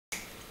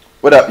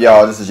What up,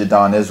 y'all? This is your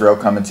Don Israel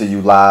coming to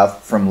you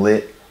live from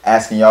Lit,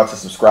 asking y'all to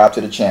subscribe to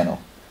the channel.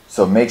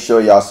 So make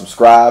sure y'all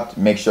subscribed,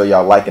 make sure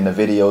y'all liking the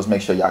videos,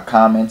 make sure y'all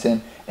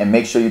commenting, and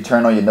make sure you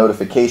turn on your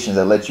notifications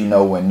that let you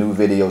know when new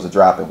videos are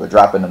dropping. We're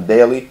dropping them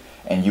daily,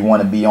 and you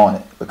want to be on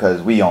it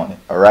because we on it,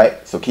 all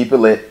right? So keep it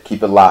lit,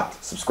 keep it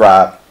locked,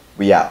 subscribe,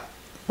 we out.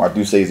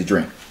 Marduce is a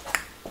drink.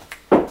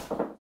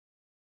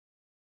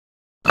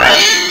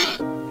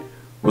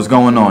 What's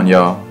going on,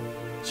 y'all?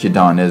 It's your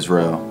Don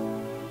Israel,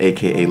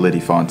 aka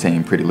Liddy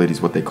Fontaine. Pretty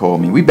Liddy's what they call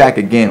me. We back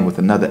again with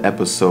another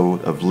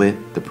episode of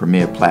Lit, the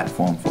premier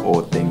platform for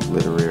all things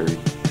literary,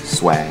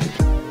 swag,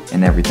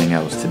 and everything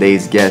else.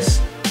 Today's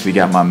guest, we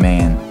got my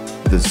man,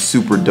 the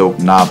super dope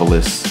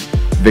novelist,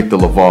 Victor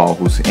LaValle,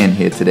 who's in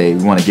here today.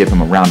 We want to give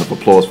him a round of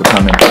applause for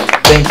coming.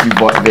 Thank you,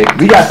 Vic.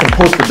 We got some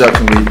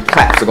post-production where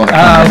claps are going to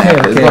come in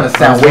after. It's going to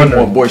sound way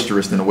more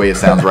boisterous than the way it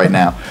sounds right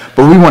now.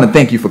 But we want to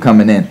thank you for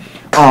coming in.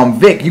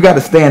 Vic, you got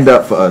to stand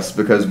up for us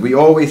because we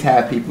always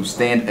have people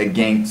stand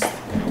against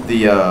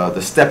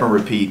the step and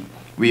repeat.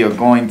 We are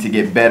going to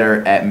get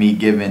better at me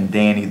giving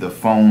Danny the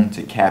phone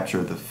to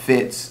capture the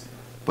fits,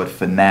 but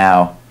for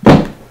now,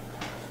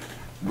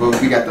 well,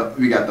 we got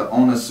the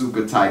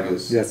Onitsuka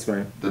Tigers. That's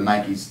right. The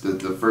Nikes,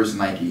 the first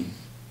Nike.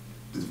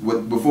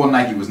 Before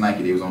Nike was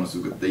Nike, they was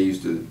Onitsuka. They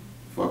used to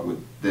fuck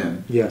with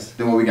them. Yes.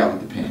 Then what we got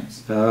with the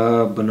pants?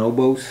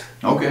 Bonobos.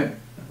 Okay.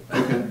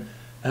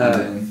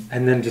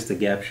 And then just a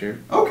Gap shirt.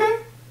 Okay.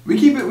 We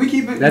keep it. That's we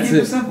keep it.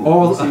 it simple.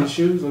 All Let me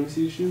see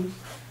the shoes. You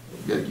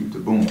gotta keep the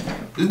boom.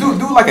 Just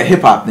do like a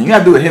hip hop thing. You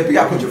gotta do a hip. You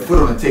gotta put your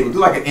foot on the table. Do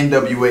like an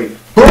NWA.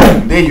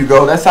 Boom. There you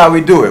go. That's how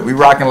we do it. We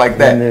rocking like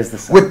that. And there's the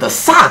socks. With the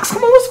socks.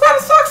 Come on. What kind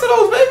of socks are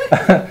those,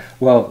 baby?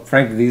 Well,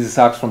 frankly, these are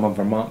socks from a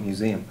Vermont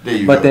museum. There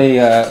you but go. They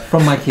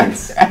from my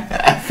kids.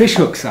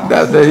 Fishhook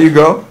socks. There you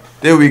go.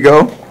 There we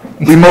go.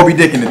 We Moby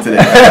Dicking it today.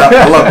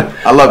 I love it.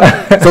 I love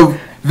it. So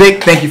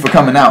Vic, thank you for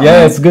coming out. Yeah,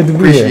 man. it's good to be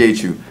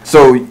Appreciate you.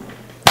 So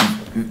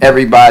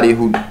everybody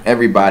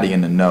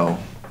in the know,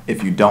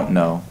 if you don't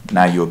know,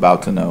 now you're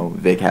about to know.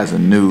 Vic has a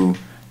new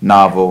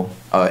novel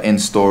in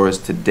stores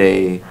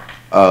today.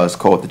 It's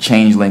called The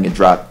Changeling. It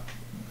dropped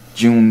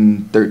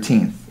June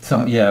 13th.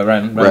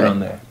 Right on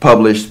there.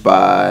 Published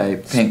by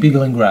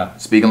Spiegel and Grau.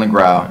 Spiegel and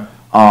Grau.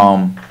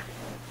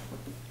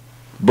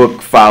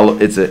 Book follow.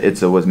 It's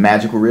was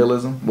magical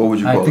realism. What would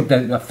you call it? I think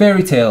that a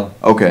fairy tale.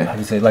 Okay. I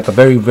would say like a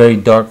very, very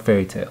dark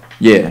fairy tale.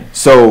 Yeah.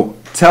 So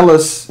tell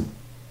us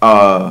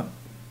about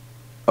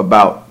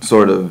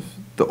sort of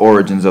the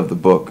origins of the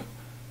book.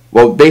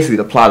 Well, basically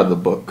the plot of the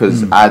book,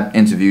 because I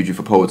interviewed you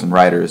for Poets and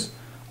Writers,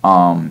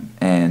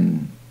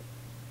 and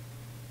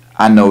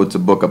I know it's a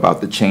book about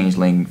the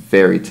changeling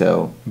fairy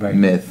tale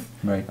myth,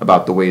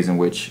 about the ways in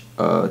which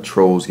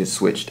trolls get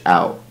switched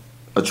out.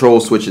 A troll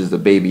switches the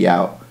baby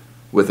out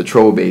with a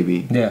troll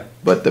baby,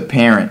 but the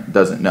parent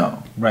doesn't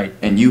know. Right.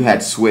 And you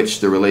had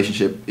switched the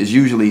relationship. Is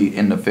usually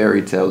in the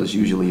fairy tale is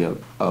usually a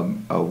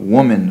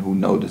woman who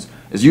noticed.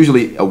 It's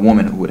usually a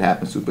woman who it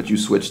happens to, but you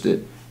switched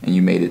it and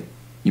you made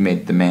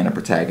the man a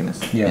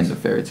protagonist in the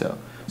fairy tale.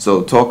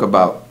 So talk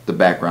about the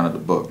background of the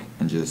book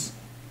and just.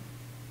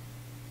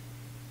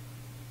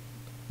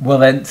 Well,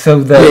 then,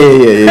 so the...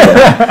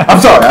 Yeah. I'm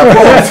sorry, I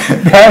paused.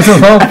 That was a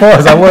long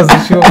pause. I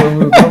wasn't sure where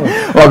we were going.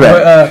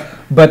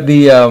 But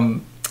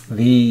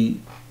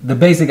the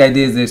basic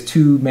idea is there's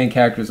two main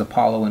characters,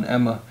 Apollo and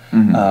Emma.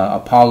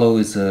 Apollo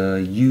is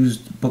a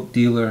used book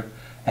dealer,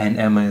 and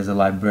Emma is a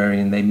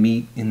librarian. They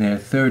meet in their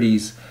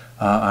 30s.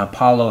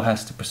 Apollo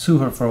has to pursue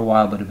her for a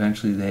while, but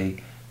eventually they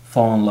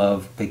fall in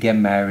love, they get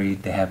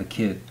married, they have a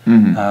kid,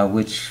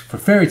 which for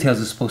fairy tales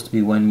is supposed to be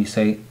when you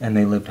say, and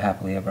they lived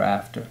happily ever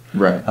after.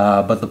 Right.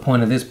 But the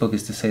point of this book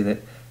is to say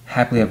that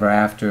happily ever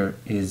after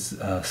is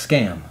a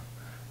scam,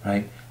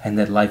 right? And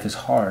that life is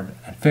hard,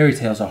 and fairy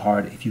tales are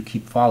hard if you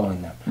keep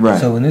following them. Right.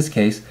 So in this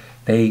case,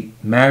 they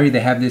marry, they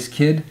have this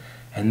kid,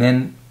 and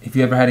then if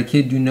you ever had a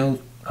kid, you know,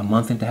 a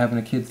month into having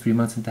a kid, 3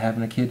 months into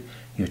having a kid,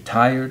 you're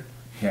tired,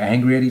 you're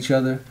angry at each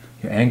other,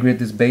 you're angry at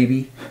this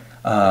baby,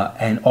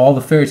 and all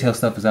the fairy tale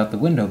stuff is out the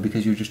window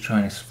because you're just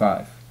trying to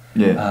survive.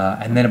 Yeah.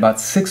 And then about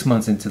 6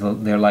 months into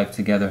their life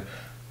together,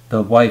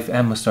 the wife,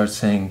 Emma, starts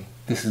saying,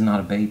 this is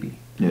not a baby.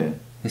 Yeah.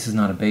 This is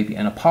not a baby.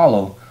 And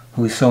Apollo,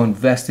 who is so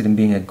invested in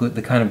being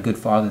the kind of good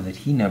father that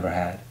he never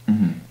had,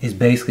 is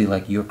basically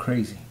like, you're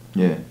crazy.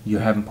 Yeah. You're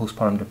having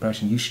postpartum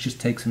depression. You should just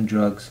take some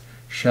drugs,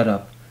 shut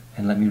up,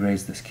 and let me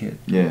raise this kid.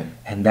 Yeah.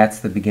 And that's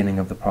the beginning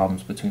of the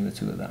problems between the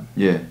two of them.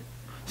 Yeah.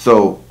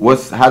 So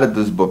how did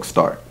this book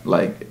start?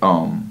 Like,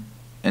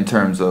 in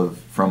terms of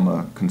from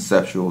a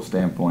conceptual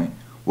standpoint,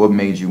 what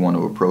made you want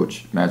to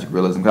approach magic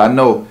realism? Because I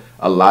know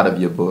a lot of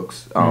your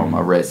books.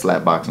 I read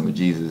Slapboxing with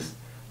Jesus,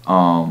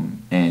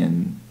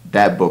 and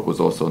that book was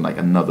also like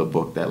another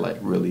book that like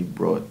really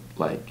brought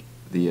like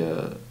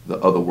the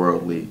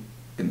otherworldly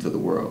into the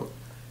world.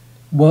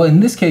 Well, in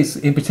this case,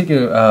 in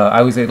particular,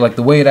 I would say like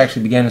the way it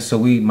actually began is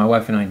my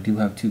wife and I do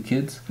have 2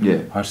 kids.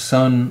 Yeah. Our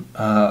son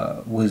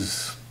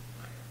was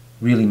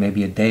really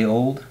maybe a day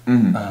old.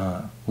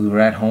 We were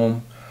at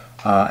home,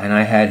 and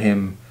I had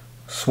him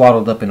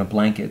swaddled up in a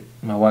blanket.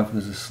 My wife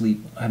was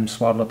asleep. I'm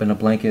swaddled up in a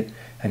blanket,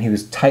 and he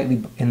was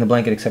tightly in the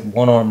blanket except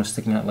one arm was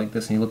sticking out like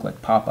this, and he looked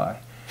like Popeye.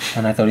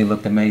 And I thought he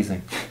looked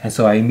amazing. And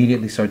so I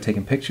immediately started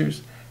taking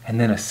pictures. And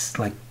then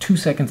like 2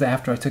 seconds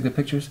after I took the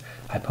pictures,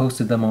 I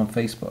posted them on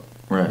Facebook,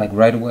 like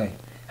right away.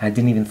 I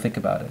didn't even think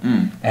about it.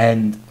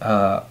 And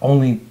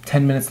only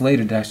 10 minutes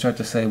later did I start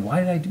to say, why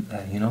did I do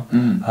that, you know?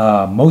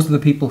 Most of the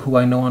people who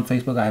I know on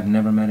Facebook, I have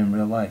never met in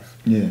real life.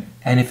 Yeah.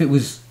 And if it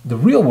was the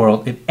real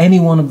world, if any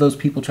one of those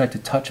people tried to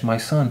touch my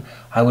son,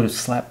 I would have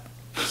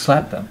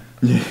slapped them.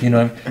 Yeah. You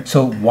know what I mean?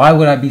 So why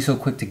would I be so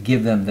quick to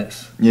give them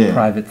this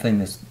private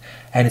thing?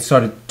 And it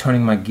started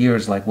turning my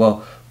gears like,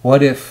 well,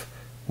 what if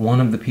one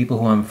of the people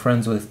who I'm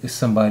friends with is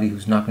somebody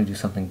who's not going to do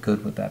something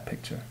good with that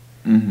picture?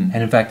 And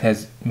in fact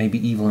has maybe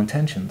evil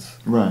intentions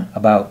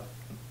about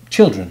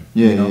children.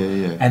 You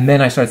know? And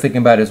then I started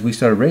thinking about it as we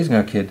started raising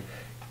our kid.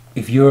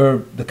 If you're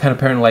the kind of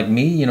parent like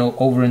me, you know,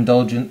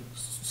 overindulgent,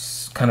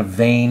 kind of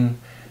vain,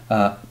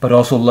 but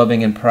also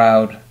loving and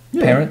proud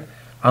parent,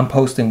 I'm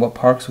posting what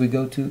parks we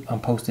go to. I'm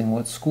posting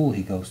what school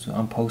he goes to.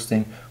 I'm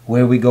posting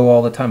where we go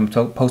all the time.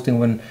 I'm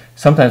posting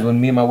sometimes when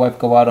me and my wife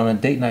go out on a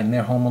date night and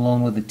they're home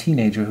alone with a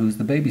teenager who's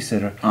the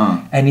babysitter.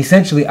 And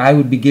essentially I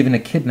would be giving a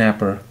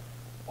kidnapper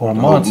or a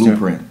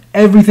monster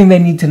everything they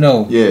need to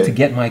know to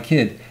get my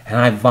kid.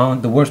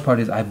 And the worst part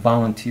is I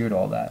volunteered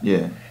all that.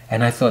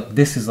 And I thought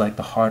this is like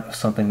the heart of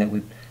something that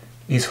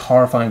is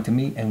horrifying to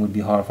me and would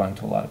be horrifying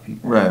to a lot of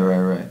people.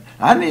 Right.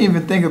 I didn't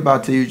even think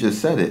about till you just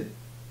said it.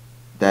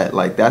 That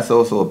like that's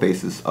also a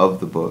basis of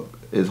the book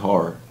is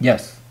horror.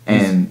 Yes.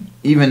 And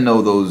even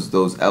though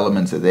those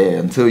elements are there,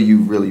 until you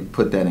really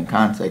put that in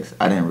context,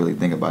 I didn't really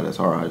think about it as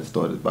horror. I just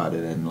thought about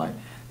it and like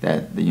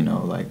that, you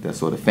know, like that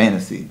sort of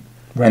fantasy.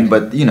 Right.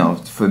 But you know,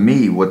 for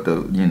me, what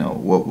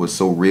was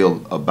so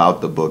real about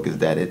the book is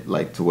that it,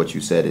 like to what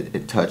you said,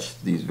 it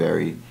touched these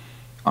very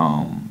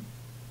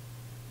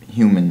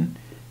human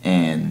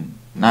and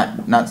not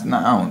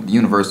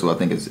universal. I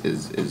think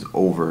is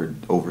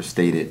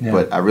overstated,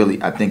 but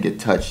I think it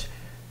touched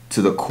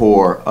to the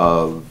core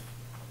of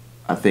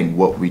I think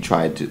what we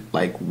tried to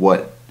like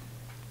what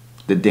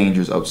the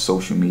dangers of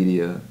social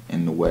media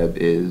and the web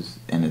is,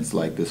 and it's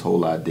like this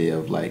whole idea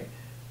of like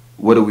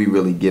what are we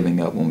really giving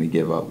up when we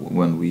give up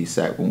what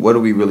are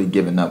we really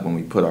giving up when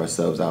we put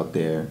ourselves out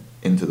there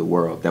into the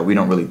world that we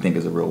don't really think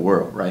is a real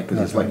world, right? Because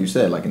it's like you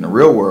said, like in the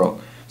real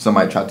world,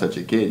 somebody try to touch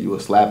a kid, you will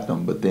slap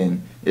them, but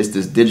then it's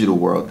this digital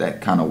world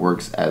that kind of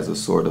works as a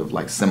sort of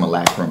like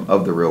simulacrum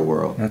of the real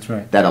world. That's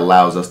right. That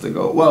allows us to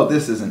go, well,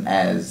 this isn't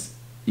as,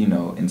 you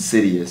know,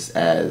 insidious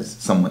as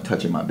someone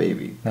touching my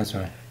baby. That's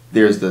right.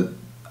 There's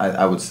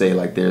I would say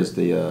like there's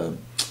the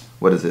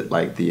what is it,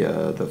 like the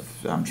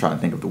I'm trying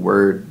to think of the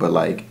word, but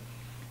like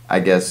I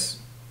guess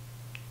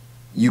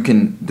you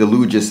can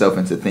delude yourself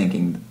into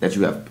thinking that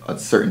you have a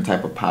certain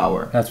type of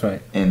power. That's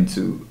right.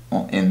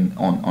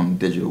 On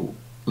digital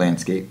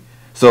landscape.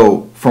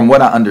 So from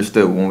what I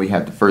understood when we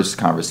had the first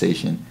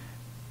conversation,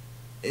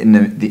 in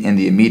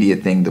the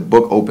immediate thing, the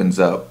book opens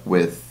up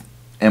with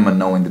Emma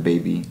knowing the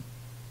baby,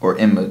 or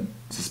Emma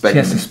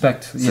suspecting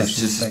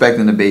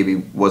suspecting the baby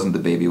wasn't the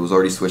baby. It was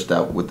already switched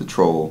out with the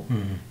troll,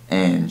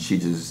 and she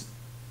just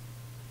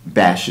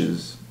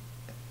bashes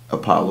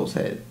Apollo's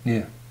head.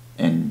 Yeah.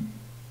 And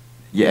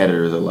your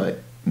editors are like,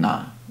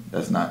 nah,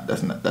 that's not,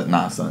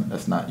 son.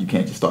 That's not. You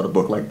can't just start a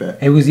book like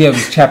that. It was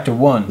chapter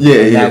 1.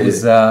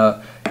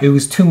 It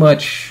was too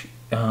much.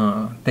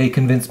 They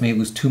convinced me it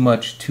was too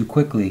much too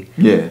quickly.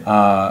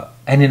 Yeah.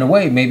 And in a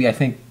way, maybe I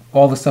think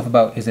all the stuff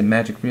about is it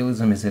magic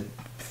realism, is it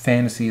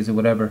fantasy, is it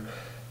whatever.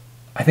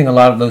 I think a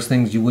lot of those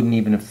things you wouldn't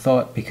even have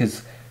thought,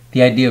 because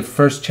the idea of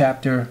first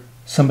chapter,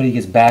 somebody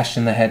gets bashed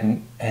in the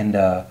head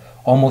and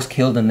almost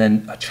killed, and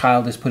then a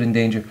child is put in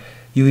danger.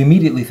 You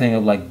immediately think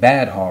of like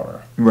bad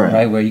horror,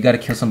 right? Where you got to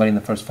kill somebody in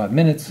the first 5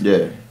 minutes.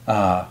 Yeah.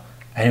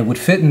 And it would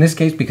fit in this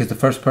case because the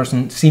first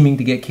person seeming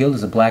to get killed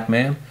is a black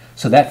man,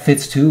 so that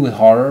fits too with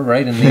horror,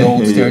 right? And the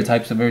old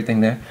stereotypes of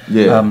everything there.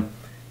 Yeah.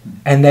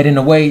 And that in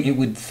a way it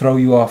would throw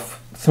you off.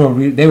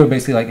 They were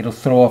basically like, it'll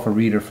throw off a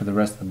reader for the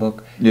rest of the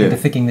book into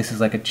thinking this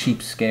is like a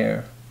cheap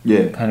scare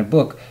kind of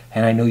book.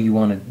 And I know you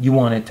want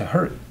it to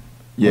hurt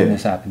when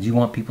this happens. You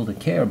want people to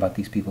care about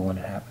these people when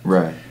it happens.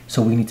 Right.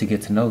 So we need to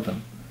get to know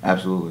them.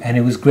 Absolutely. And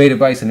it was great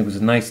advice, and it was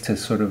nice to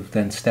sort of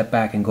then step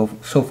back and go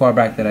so far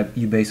back that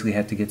you basically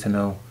had to get to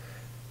know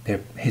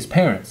his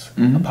parents,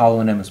 Apollo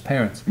and Emma's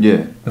parents,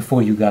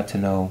 before you got to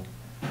know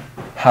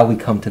how we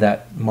come to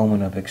that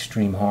moment of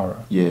extreme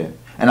horror. Yeah.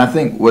 And I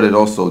think what it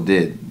also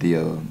did,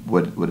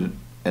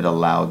 it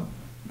allowed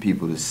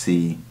people to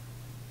see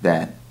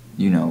that,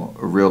 you know,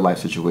 real life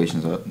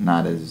situations are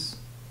not as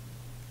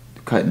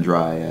cut and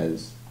dry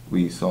as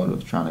we sort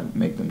of trying to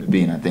make them to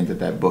be. And I think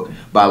that book,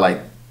 by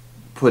like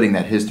putting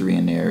that history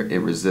in there, it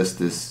resists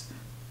this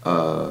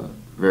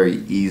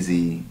very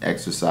easy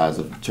exercise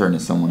of turning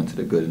someone into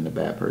the good and the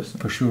bad person.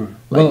 For sure.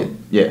 Like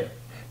yeah.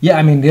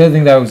 I mean, the other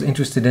thing that I was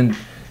interested in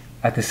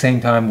at the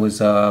same time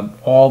was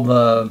all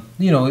the,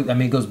 you know, I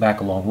mean, it goes back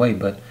a long way,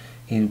 but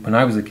when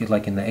I was a kid,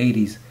 like in the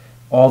 80s,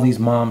 all these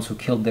moms who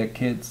killed their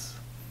kids,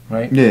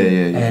 right? Yeah,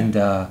 yeah, yeah.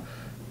 And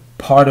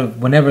part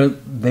of whenever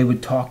they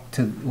would talk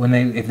to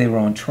if they were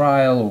on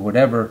trial or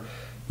whatever,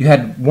 you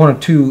had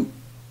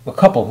a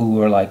couple who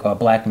were like, "A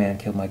black man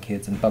killed my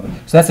kids," and blah, blah.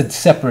 So that's a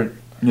separate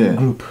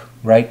group,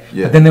 right?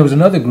 Yeah. But then there was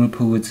another group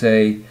who would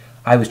say,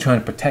 "I was trying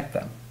to protect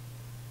them,"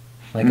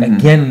 like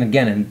again and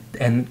again,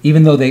 and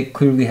even though they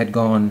clearly had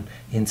gone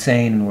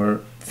insane and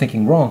were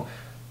thinking wrong,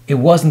 it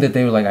wasn't that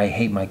they were like, "I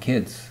hate my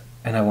kids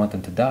and I want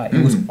them to die."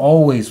 It was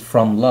always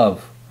from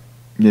love.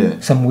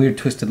 Yeah. Some weird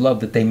twisted love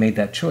that they made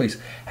that choice.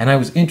 And I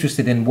was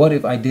interested in, what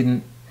if I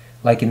didn't,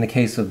 like in the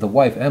case of the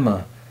wife,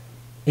 Emma,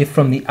 if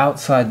from the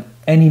outside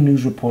any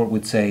news report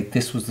would say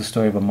this was the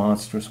story of a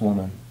monstrous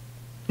woman.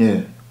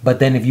 Yeah. But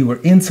then if you were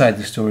inside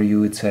the story,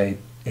 you would say,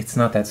 it's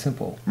not that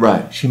simple.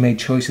 Right. She made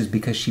choices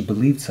because she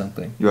believed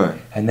something. Right.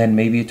 And then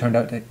maybe it turned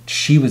out that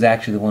she was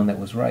actually the one that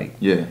was right.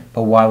 Yeah.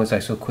 But why was I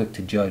so quick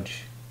to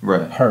judge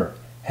Right. her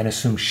and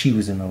assume she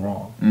was in the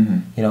wrong? Mm-hmm.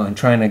 You know, and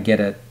trying to get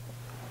at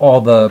all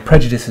the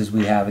prejudices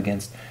we have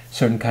against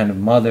certain kind of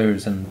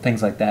mothers and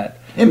things like that.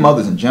 And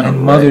mothers in general.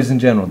 And mothers in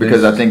general.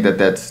 Because I think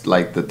that's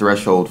like the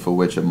threshold for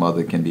which a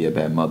mother can be a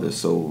bad mother.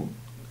 So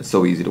it's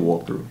so easy to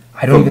walk through.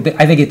 I don't even think,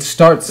 I think it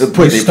starts, They you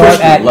push start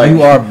you, at, like-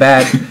 you are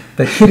bad.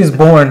 The kid is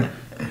born,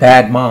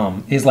 bad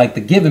mom is like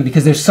the given,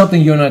 because there's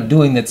something you're not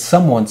doing that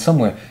someone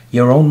somewhere,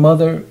 your own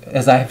mother,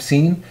 as I have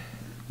seen,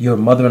 your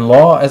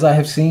mother-in-law, as I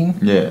have seen,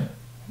 Yeah.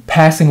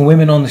 passing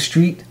women on the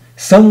street,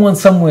 someone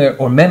somewhere,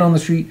 or men on the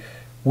street,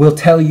 will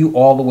tell you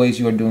all the ways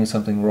you are doing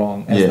something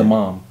wrong as the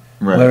mom.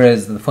 Right.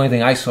 Whereas the funny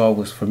thing I saw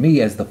was, for me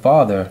as the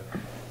father,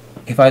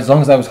 as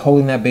long as I was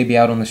holding that baby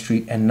out on the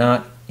street and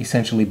not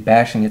essentially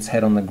bashing its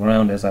head on the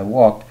ground as I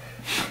walked,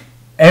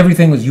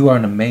 everything was, you are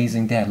an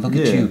amazing dad. Look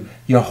at you.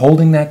 You're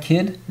holding that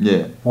kid.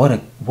 Yeah.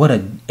 What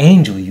an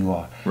angel you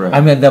are. Right. I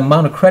mean, the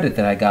amount of credit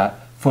that I got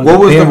for What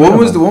was bare when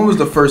minimum. was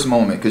the first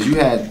moment? Because you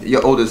had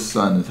your oldest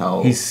son is how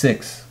old? He's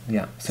 6.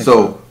 Yeah. 6.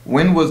 So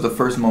when was the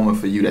first moment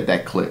for you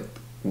that clicked?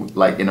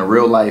 Like in a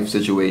real life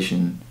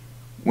situation,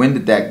 when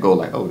did that go?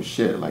 Like, oh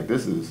shit! Like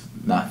this is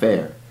not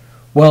fair.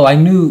 Well, I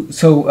knew.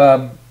 So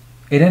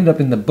it ended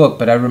up in the book,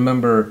 but I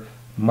remember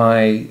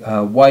my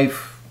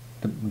wife.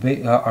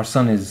 Our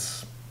son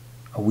is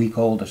a week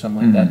old or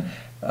something like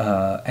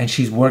that, and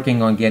she's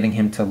working on getting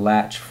him to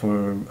latch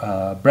for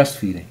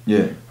breastfeeding.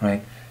 Yeah.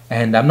 Right.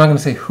 And I'm not going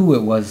to say who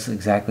it was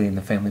exactly in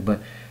the family, but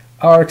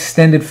our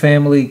extended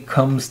family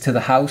comes to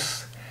the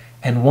house,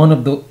 and one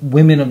of the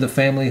women of the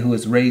family who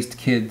has raised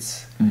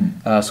kids,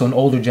 so an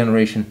older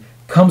generation,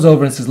 comes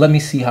over and says, "Let me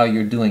see how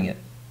you're doing it."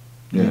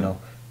 Yeah. You know,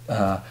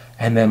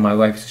 and then my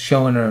wife's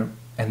showing her,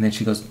 and then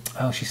she goes,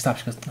 "Oh," she stops.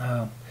 She goes,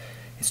 "Oh,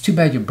 it's too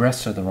bad your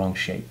breasts are the wrong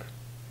shape."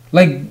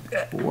 Like,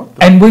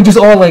 and we're just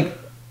all like,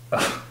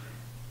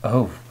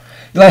 "Oh,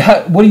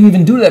 like what do you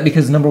even do to that?"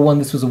 Because number one,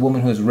 this was a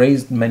woman who has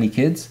raised many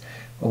kids,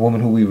 a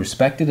woman who we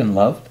respected and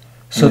loved.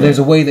 So there's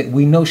a way that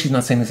we know she's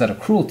not saying this out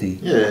of cruelty.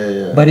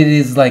 Yeah. But it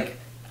is like,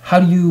 how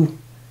do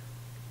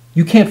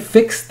you can't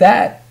fix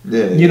that.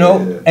 You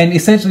know? Yeah. And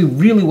essentially,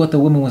 really what the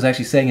woman was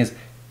actually saying is,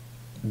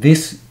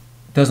 this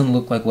doesn't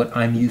look like what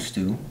I'm used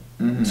to,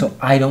 so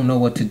I don't know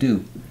what to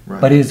do.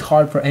 Right. But it is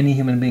hard for any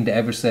human being to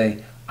ever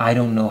say, I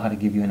don't know how to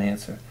give you an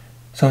answer.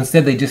 So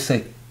instead they just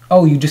say,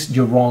 oh,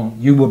 you're wrong.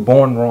 You were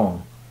born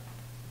wrong.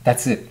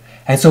 That's it.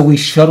 And so we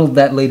shuttled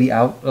that lady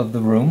out of the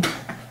room,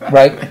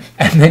 right?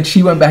 And then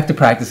she went back to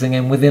practicing,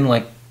 and within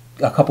like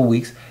a couple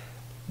weeks,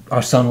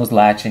 our son was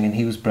latching and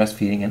he was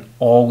breastfeeding, and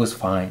all was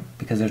fine,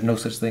 because there's no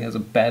such thing as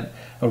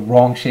a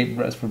wrong shaped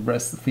breast for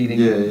breastfeeding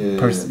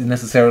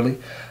necessarily.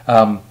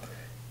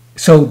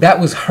 So that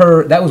was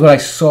what I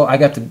saw.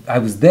 I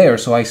was there,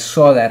 so I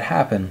saw that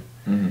happen.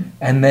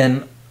 And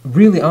then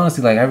really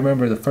honestly, like I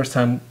remember the first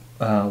time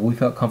we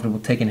felt comfortable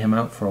taking him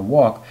out for a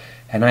walk,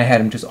 and I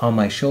had him just on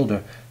my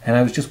shoulder, and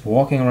I was just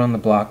walking around the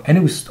block, and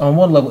it was, on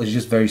one level, it's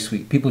just very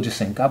sweet. People just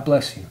saying, God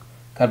bless you,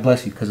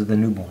 because of the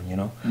newborn, you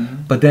know.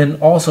 But then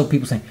also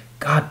people saying,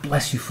 God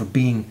bless you for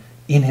being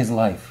in his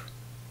life,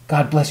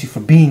 God bless you for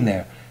being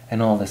there,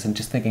 and all this, and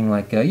just thinking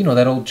like, you know,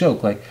 that old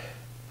joke, like,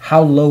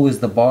 how low is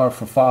the bar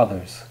for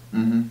fathers?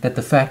 That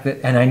the fact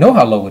that, and I know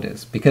how low it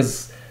is,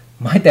 because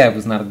my dad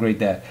was not a great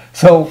dad.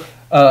 So,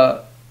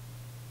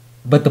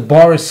 but the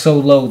bar is so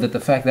low that the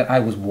fact that I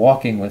was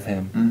walking with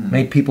him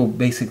made people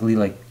basically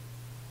like,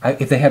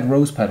 if they had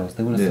rose petals,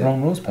 they would have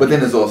thrown rose petals. But then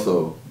there's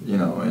also, you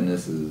know, and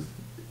this is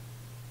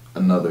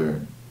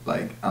another,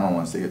 like, I don't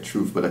want to say a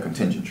truth, but a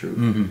contingent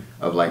truth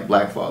of like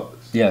black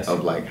fathers. Yes.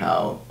 Of like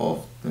how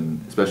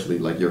often, especially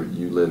like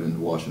you live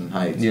in Washington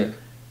Heights. Yeah.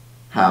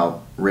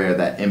 How rare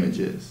that image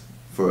is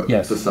for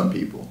some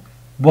people.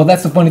 Well,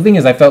 that's the funny thing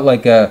is I felt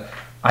like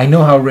I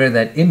know how rare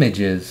that image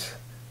is,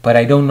 but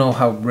I don't know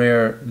how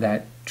rare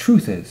that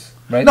truth is.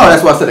 Right? No,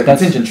 that's why I said a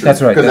contingent truth.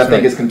 That's right. Because I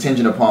think it's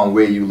contingent upon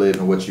where you live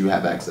and what you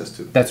have access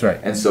to. That's right.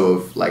 And so,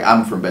 if like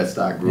I'm from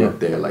Bed-Stuy, I grew up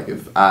there. Like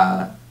if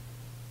I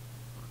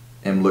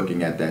am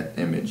looking at that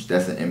image,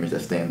 that's an image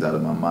that stands out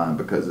of my mind,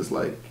 because it's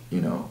like,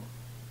 you know,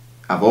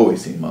 I've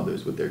always seen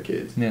mothers with their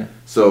kids. Yeah.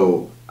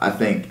 So I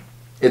think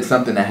it's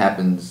something that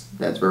happens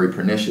that's very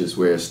pernicious,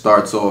 where it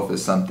starts off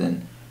as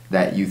something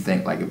that you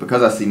think like,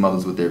 because I see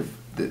mothers with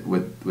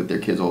their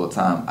kids all the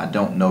time, I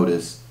don't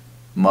notice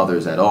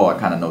mothers at all. I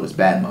kind of notice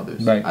bad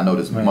mothers. Right. I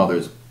notice Right.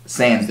 mothers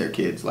sans their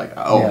kids, like,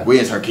 oh, Yeah.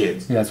 where's her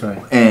kids? Yeah, that's right.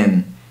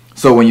 And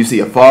so when you see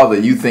a father,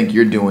 you think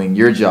you're doing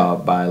your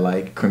job by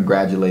like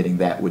congratulating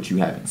that which you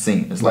haven't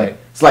seen. It's like Right.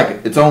 it's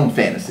like its own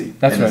fantasy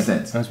That's in right. a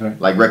sense. That's right.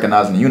 Like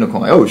recognizing a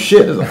unicorn, like, oh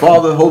shit, there's a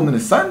father holding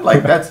his son.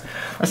 Like that's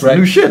Right.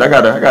 new shit. I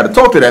gotta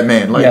talk to that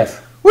man. Like, Yes.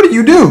 what do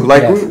you do?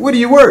 Like, Yes. where do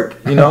you work?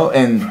 You know,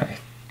 and Right.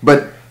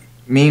 but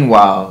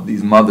meanwhile,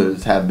 these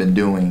mothers have been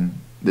doing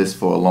this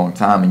for a long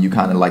time, and you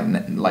kind of like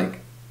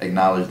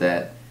acknowledge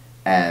that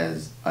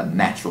as a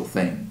natural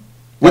thing.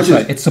 That's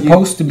right. It's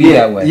supposed to be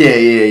that way.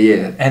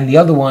 Yeah. And the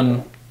other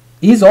one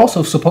is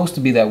also supposed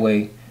to be that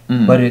way,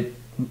 but it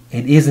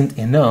isn't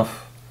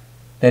enough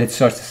that it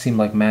starts to seem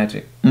like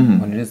magic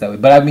when it is that way.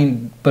 But I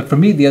mean, but for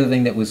me, the other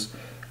thing that was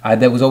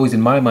always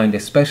in my mind,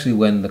 especially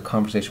when the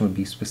conversation would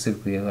be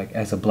specifically like,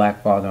 as a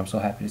black father, I'm so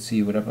happy to see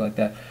you, whatever like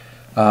that.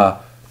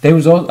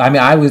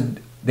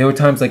 There were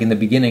times like in the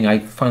beginning, I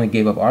finally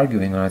gave up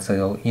arguing, and I'd say,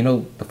 oh, you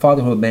know, the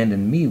father who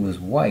abandoned me was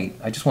white.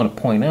 I just want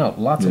to point out,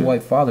 lots of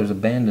white fathers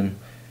abandon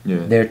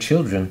their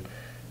children,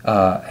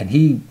 and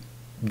he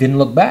didn't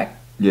look back.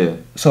 Yeah.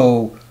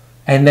 So,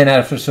 and then at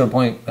a certain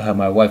point,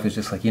 my wife was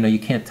just like, you know, you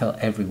can't tell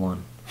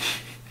everyone.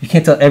 You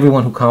can't tell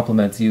everyone who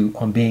compliments you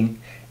on being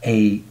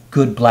a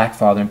good black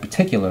father in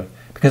particular,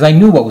 because I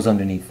knew what was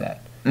underneath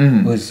that.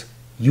 Was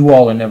you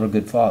all are never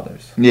good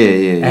fathers.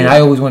 Yeah. And I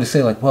always want to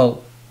say like,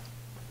 well,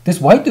 this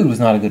white dude was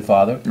not a good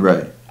father.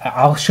 Right.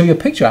 I'll show you a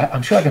picture.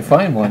 I'm sure I can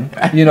find one.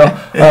 You know,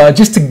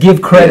 just to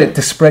give credit,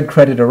 to spread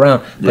credit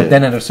around. But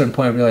then at a certain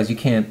point, I realized you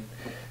can't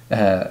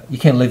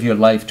live your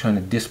life trying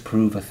to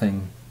disprove a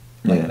thing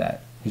like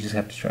that. You just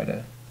have to try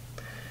to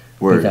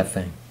do that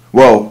thing.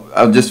 Well,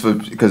 just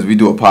because we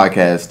do a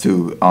podcast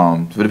too,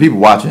 for the people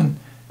watching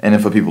and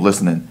then for people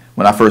listening,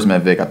 when I first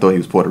met Vic, I thought he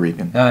was Puerto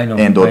Rican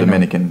and/or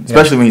Dominican,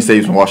 especially when he said he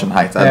was from Washington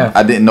Heights.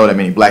 I didn't know that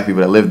many black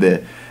people that lived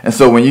there, and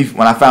so when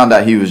I found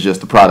out he was just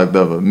the product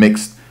of a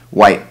mixed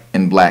white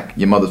and black.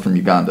 Your mother's from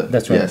Uganda,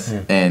 that's right, yes,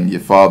 and your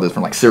father's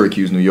from like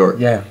Syracuse, New York,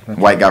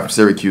 white guy from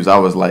Syracuse. I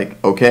was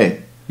like,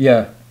 okay,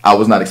 I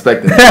was not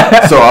expecting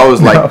that. So I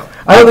was like,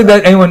 I don't think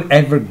that anyone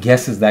ever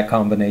guesses that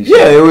combination.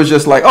 Yeah, it was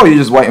just like, oh, you're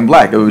just white and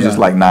black. It was just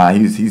like, nah,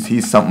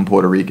 he's something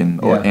Puerto Rican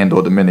or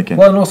Dominican.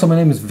 Well, and also my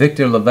name is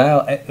Victor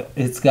LaValle.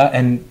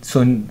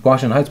 So in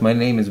Washington Heights, my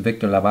name is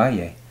Victor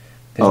LaValle.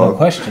 There's no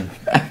question.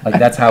 Like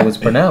that's how it's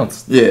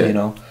pronounced. You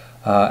know.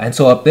 And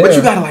so up there,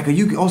 but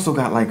you also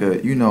got like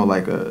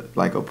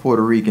a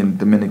Puerto Rican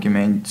Dominican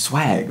man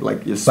swag.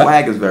 Like your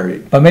swag is very.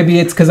 But maybe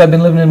it's because I've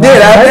been living in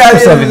Washington Heights for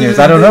 7 years.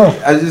 I don't know.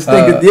 I just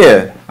think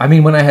I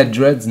mean, when I had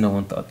dreads, no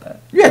one thought that.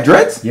 You had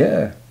dreads?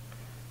 Yeah,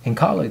 in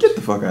college. Get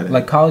the fuck out of here.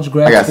 Like college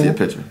grad. I gotta see a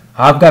picture.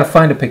 I've got to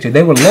find a picture.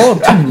 They were too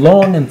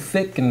long and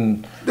thick,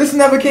 and this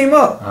never came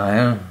up.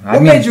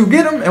 What made you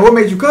get them, and what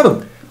made you cut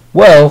them?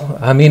 Well,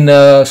 I mean,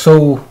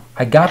 so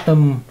I got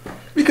them.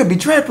 We could be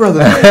trap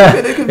brothers.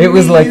 It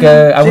was like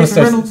I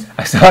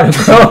started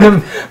growing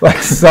them like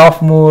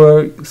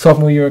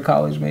sophomore year of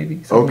college,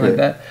 maybe something like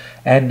that,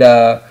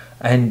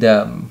 and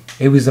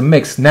it was a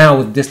mix. Now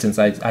with distance,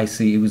 I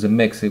see it was a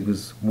mix. It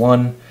was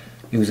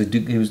it was a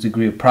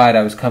degree of pride.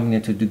 I was coming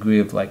into a degree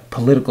of like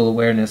political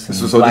awareness. And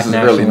this is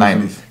early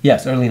 90s.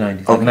 Yes, early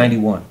 90s, like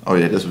 91. Oh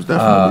yeah, this was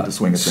definitely the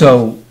swing of things.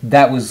 So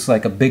that was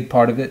like a big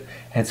part of it,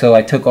 and so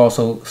I took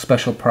also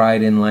special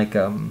pride in like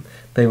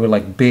they were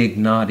like big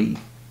naughty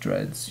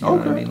dreads, you know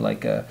what I mean,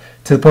 like to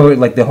the point where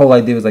like the whole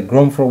idea was like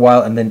grow them for a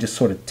while and then just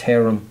sort of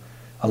tear them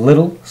a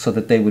little so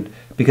that they would,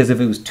 because if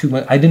it was too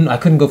much, I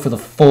couldn't go for the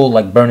full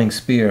like burning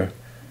spear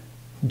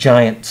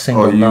giant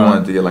single knot. You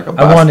wanted to get like a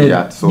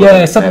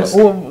Basquiat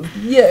something,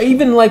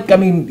 even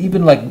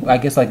like I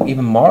guess like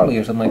even Marley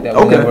or something like that,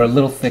 where they were a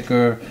little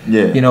thicker,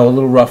 you know, a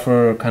little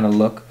rougher kind of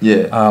look.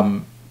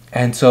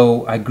 And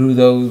so I grew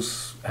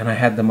those and I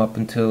had them up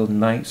until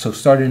so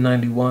started in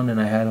 91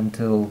 and I had them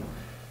till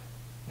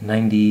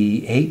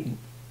 98,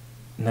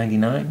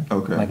 99,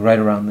 like right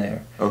around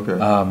there.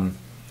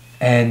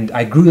 And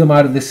I grew them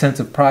out of this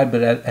sense of pride,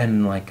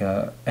 and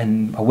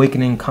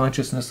awakening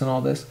consciousness and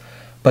all this.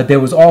 But there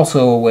was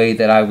also a way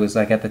that I was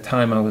like, at the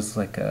time I was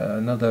like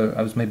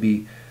I was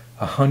maybe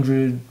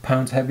 100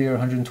 pounds heavier,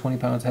 120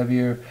 pounds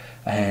heavier,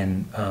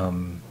 and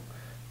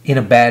in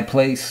a bad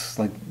place,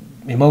 like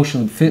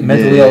emotionally,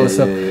 mentally, all this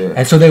stuff.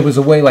 And so there was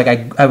a way, like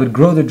I would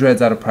grow the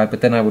dreads out of pride,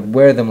 but then I would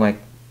wear them like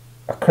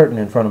a curtain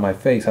in front of my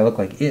face. I look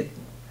like it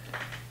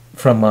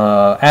from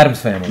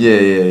Addams Family.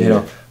 You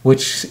know,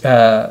 which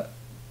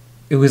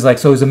it was like,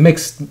 so it was a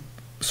mixed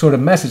sort of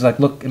message. Like,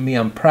 look at me,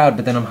 I'm proud,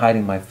 but then I'm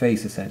hiding my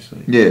face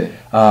essentially.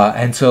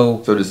 And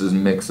so this is a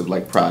mix of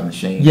like pride and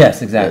shame.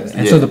 Yes, exactly.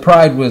 And so the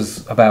pride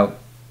was about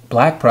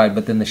black pride,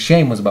 but then the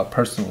shame was about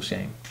personal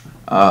shame.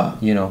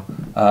 You know,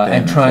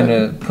 and trying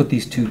to put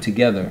these two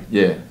together.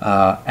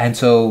 And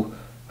so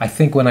I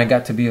think when I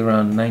got to be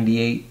around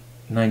 98,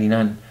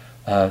 99.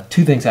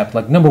 Two things happened.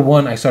 Like number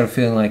one, I started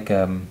feeling like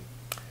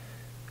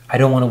I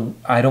don't want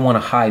to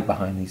hide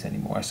behind these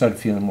anymore. I started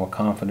feeling more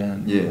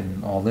confident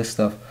and all this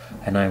stuff.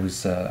 And I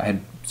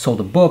had sold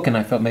a book, and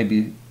I felt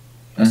maybe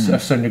a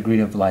certain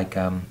degree of like,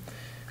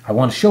 I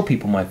want to show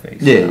people my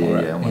face. I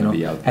want to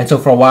be out there. And so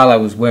for a while I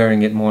was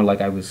wearing it more like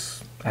I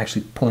was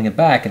actually pulling it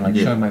back and like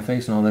showing my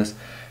face and all this.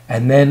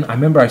 And then I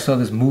remember I saw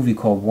this movie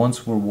called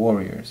Once Were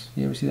Warriors.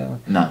 You ever see that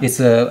one? No. It's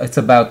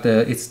about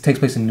it takes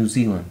place in New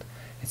Zealand.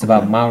 It's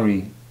about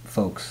Maori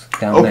folks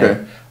down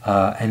there.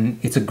 And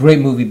it's a great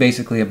movie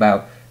basically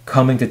about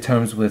coming to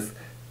terms with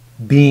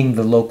being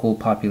the local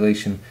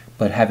population,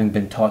 but having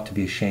been taught to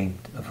be ashamed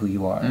of who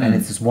you are. And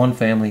it's this one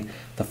family.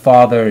 The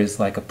father is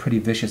like a pretty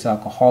vicious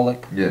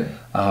alcoholic.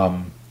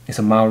 It's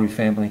a Maori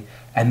family.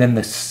 And then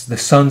the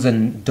sons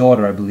and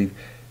daughter, I believe,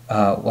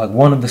 like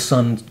one of the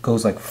sons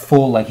goes like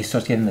full, like he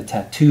starts getting the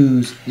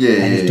tattoos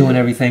and he's doing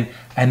everything.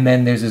 And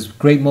then there's this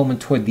great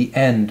moment toward the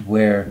end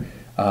where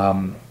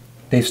everyone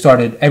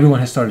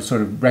has started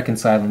sort of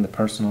reconciling the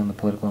personal and the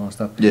political and all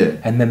stuff.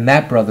 And then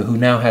that brother, who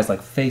now has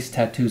like face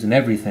tattoos and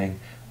everything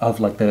of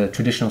like the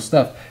traditional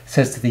stuff,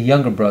 says to the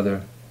younger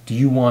brother, if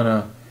you want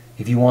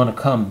to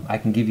come, I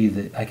can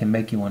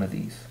make you one of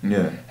these.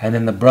 And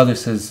then the brother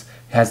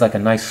has like a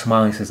nice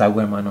smile. He says, I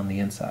wear mine on the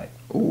inside.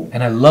 Ooh.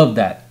 And I love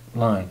that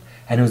line.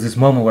 And it was this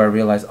moment where I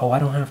realized, I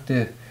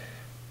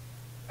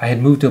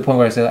had moved to a point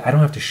where I said, I don't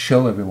have to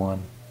show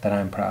everyone that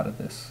I'm proud of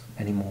this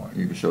anymore.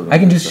 You can show them. I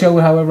can just show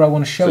it however I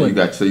want to show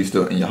it. So you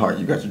still, in your heart,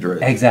 you got your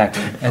dreads.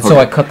 Exactly. And so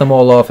I cut them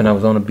all off and I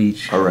was on a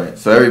beach. All right.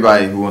 So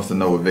everybody who wants to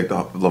know what Victor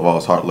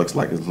LaValle's heart looks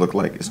like, it's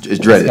dreaded.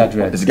 It's got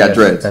dreads. It's got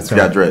dreads. That's it's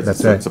got dreads.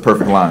 That's right. It's a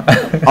perfect line.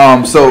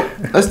 So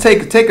let's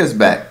take us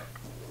back.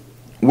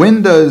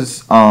 When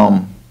does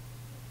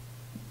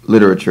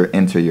literature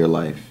enter your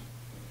life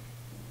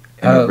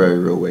in a very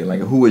real way?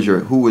 Like who was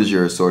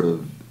your sort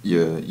of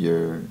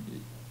your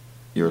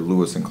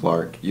Lewis and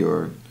Clark,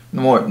 your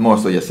more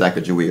so your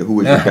Sacagawea? Who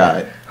was your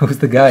guy? Who was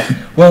the guy?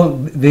 Well,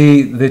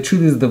 the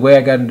truth is the way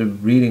I got into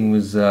reading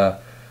was I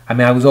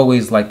was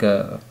always like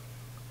a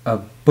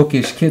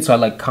bookish kid, so I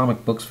liked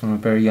comic books from a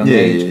very young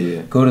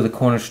age. Go to the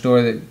corner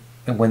store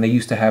when they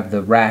used to have the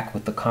rack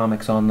with the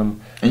comics on them.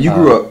 And you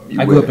grew up?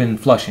 I grew up in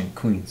Flushing,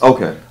 Queens.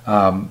 Okay.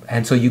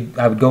 And so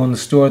I would go in the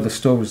store. The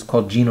store was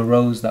called Gina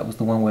Rose. That was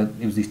the one where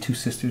it was these two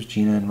sisters,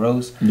 Gina and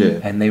Rose.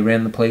 And they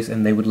ran the place,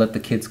 and they would let the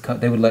kids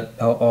they would let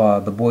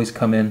the boys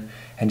come in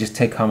and just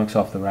take comics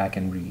off the rack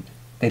and read.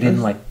 They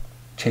didn't like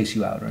chase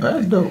you out or anything.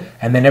 That's dope.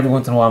 And then every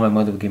once in a while, my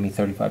mother would give me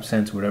 35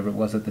 cents or whatever it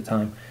was at the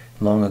time,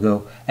 long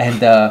ago,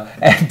 and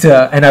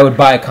I would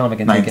buy a comic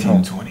and take it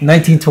home.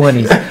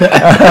 1920s.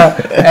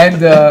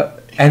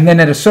 And then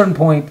at a certain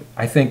point,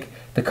 I think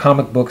the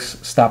comic books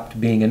stopped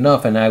being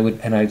enough, and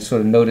I sort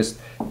of noticed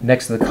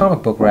next to the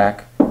comic book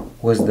rack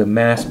was the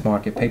mass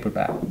market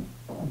paperback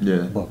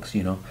books,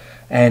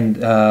 and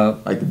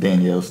like the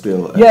Danielle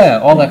Steele.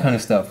 All that kind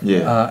of stuff.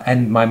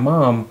 And my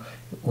mom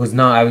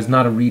I was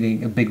not a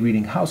big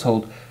reading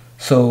household.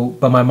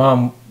 But my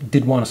mom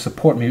did want to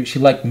support me. She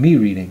liked me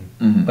reading,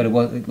 but it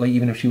was like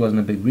even if she wasn't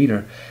a big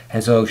reader.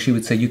 And so she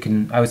would say,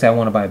 I would say, I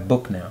want to buy a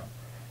book now.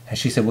 And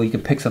she said, well, you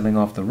can pick something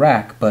off the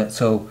rack. But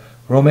so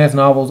romance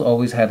novels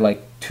always had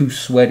like two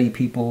sweaty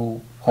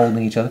people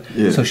holding each other.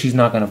 So she's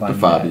not going to buy me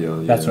Fabio,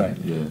 that. That's right.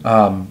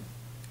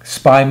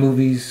 Spy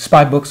movies,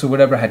 spy books or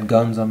whatever had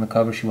guns on the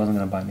cover. She wasn't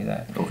going to buy me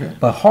that. Okay.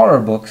 But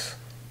horror books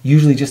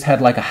usually just had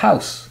like a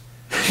house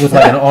with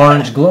like an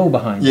orange glow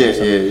behind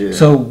it.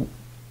 So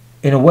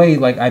in a way,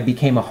 like I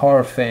became a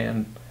horror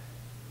fan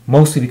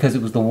mostly because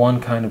it was the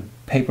one kind of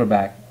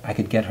paperback I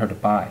could get her to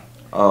buy.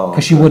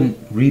 Because she wouldn't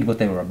read what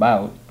they were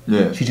about.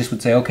 She just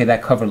would say, "Okay,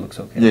 that cover looks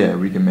okay.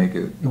 We can make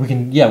it. We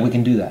can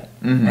do that."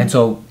 And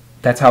so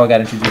that's how I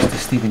got introduced to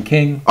Stephen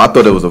King. I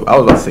thought it was. I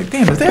was about to say,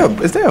 "Damn,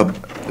 is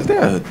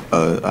there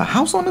a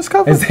house on this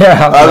cover?" Is there a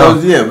house?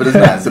 But it's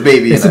not. It's a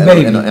baby. It's a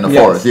baby in a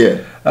forest.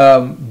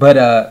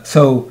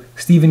 So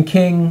Stephen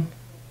King,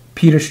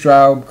 Peter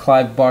Straub,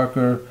 Clive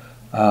Barker.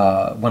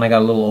 When I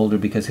got a little older,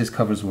 because his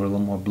covers were a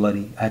little more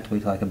bloody, I had to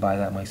wait till I could buy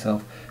that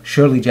myself.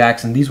 Shirley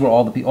Jackson. These were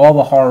all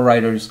the horror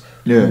writers.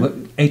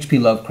 H.P.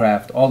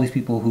 Lovecraft. All these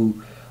people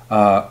who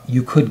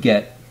you could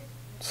get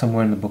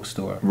somewhere in the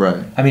bookstore.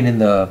 Right. I mean, in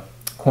the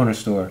corner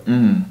store.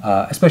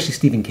 Especially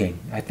Stephen King.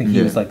 I think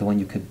he was like the one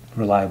you could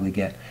reliably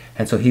get.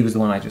 And so he was the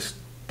one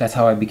that's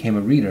how I became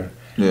a reader.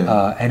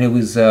 And it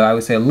was, I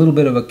would say, a little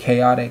bit of a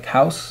chaotic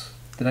house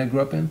that I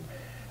grew up in.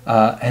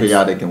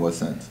 Chaotic in what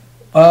sense?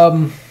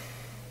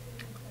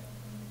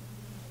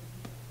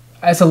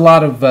 It's a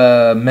lot of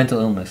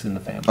mental illness in the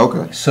family.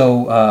 Okay.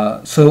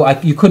 So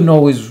you couldn't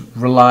always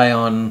rely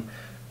on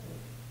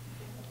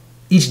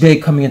each day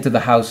coming into the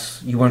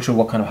house. You weren't sure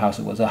what kind of house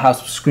it was. A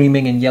house of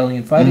screaming and yelling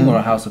and fighting, or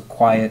a house of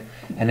quiet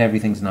and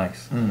everything's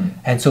nice.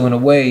 And so in a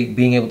way,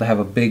 being able to have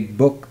a big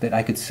book that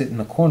I could sit in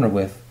a corner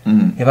with,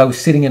 if I was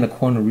sitting in a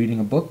corner reading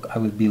a book, I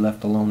would be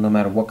left alone no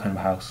matter what kind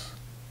of house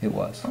it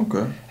was.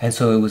 Okay. And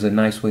so it was a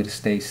nice way to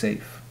stay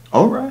safe.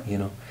 All right.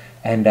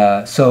 And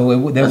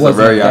so there That's was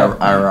a very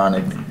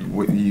ironic.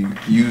 You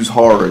use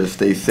horror to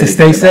stay safe. To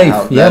stay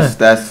safe, yeah.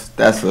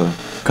 That's a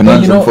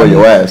conundrum for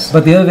your ass.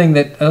 But the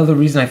other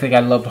reason I think I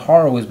loved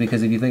horror was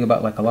because if you think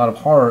about like a lot of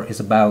horror is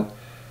about,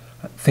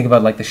 think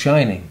about like The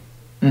Shining.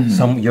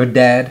 Mm-hmm. Your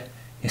dad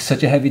is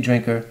such a heavy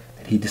drinker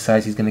that he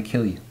decides he's going to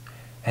kill you,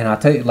 and I'll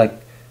tell you, like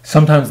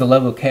sometimes the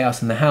level of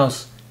chaos in the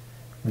house,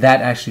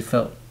 that actually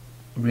felt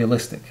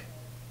realistic,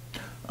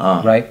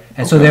 right?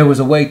 And so there was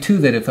a way too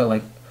that it felt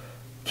like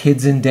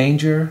kids in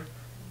danger.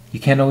 You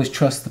can't always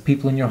trust the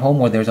people in your home,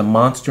 or there's a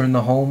monster in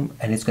the home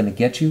and it's going to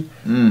get you.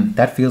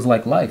 That feels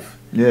like life.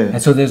 Yeah.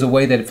 And so there's a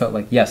way that it felt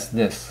like, yes,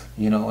 this,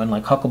 and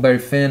like Huckleberry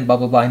Finn, blah,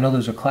 blah, blah. I know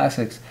those are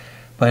classics,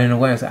 but in a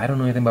way I was like, I don't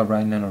know anything about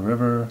riding down a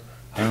river.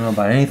 I don't know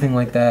about anything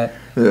like that,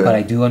 but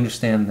I do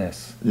understand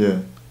this. Yeah.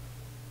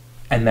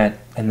 And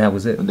that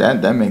was it.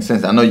 That makes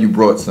sense. I know you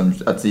brought some,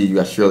 I see you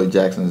got Shirley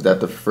Jackson. Is that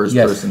the first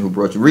person who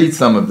brought you? Read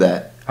some of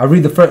that. I'll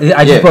read the first.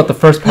 I just brought the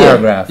first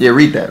paragraph. Yeah,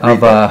 read that.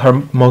 Of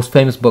her most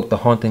famous book, The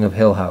Haunting of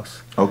Hill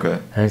House. Okay.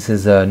 And it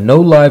says,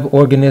 no live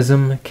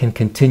organism can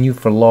continue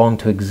for long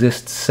to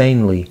exist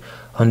sanely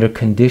under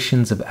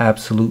conditions of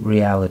absolute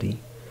reality.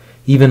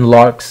 Even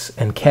larks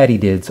and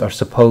katydids are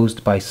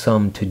supposed by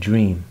some to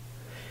dream.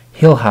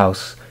 Hill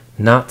House,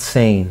 not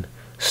sane,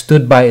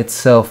 stood by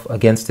itself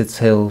against its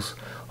hills,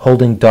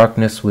 holding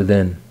darkness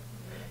within.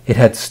 It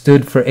had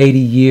stood for 80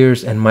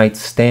 years and might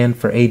stand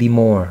for 80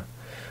 more.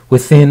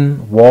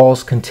 Within,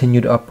 walls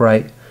continued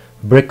upright,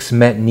 bricks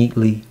met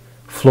neatly,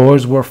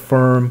 floors were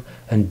firm,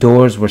 and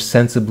doors were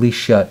sensibly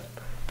shut.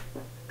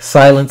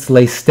 Silence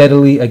lay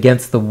steadily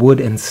against the wood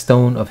and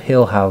stone of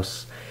Hill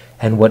House,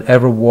 and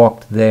whatever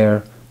walked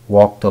there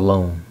walked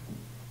alone.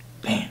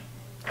 Damn.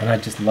 And I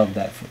just love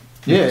that.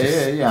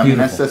 Yeah. I mean,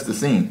 that sets the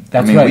scene.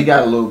 That's right. We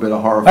got a little bit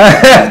of horror from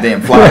these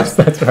damn flies.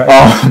 That's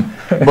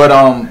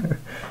right.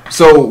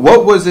 So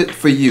what was it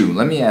for you?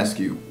 Let me ask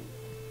you.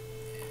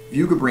 If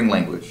you could bring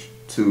language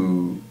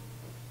to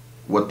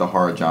what the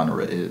horror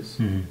genre is,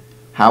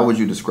 how would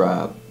you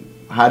describe,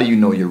 how do you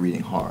know you're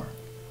reading horror?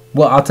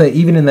 Well, I'll tell you,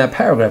 even in that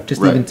paragraph,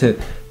 just even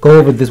to go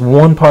over this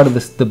one part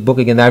of the book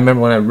again, I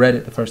remember when I read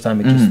it the first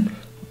time, it just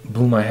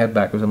blew my head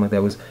back or something like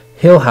that, was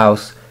Hill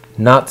House,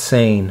 not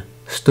sane,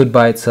 stood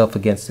by itself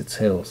against its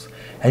hills.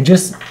 And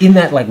just in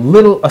that like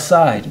little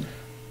aside,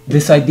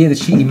 this idea that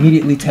she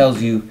immediately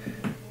tells you,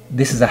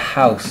 this is a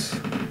house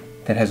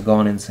that has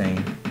gone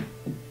insane.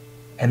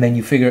 And then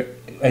you figure,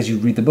 as you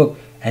read the book,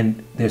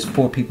 and there's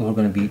 4 people who are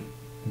going to be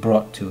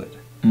brought to it.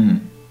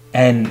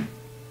 And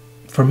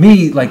for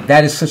me, like,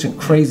 that is such a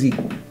crazy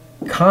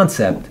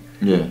concept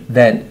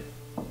that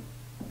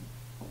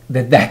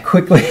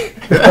quickly...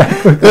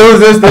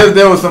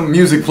 there was some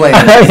music playing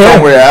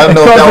somewhere. I don't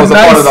know if that was a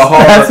part of the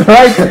horror. That's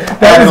right.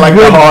 That was like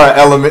good. The horror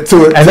element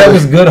to it. And that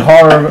was good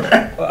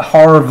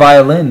horror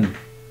violin.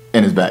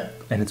 And it's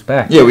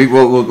back. Yeah,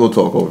 we'll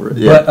talk over it.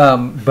 Yeah.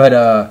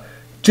 But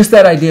just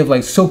that idea of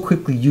like so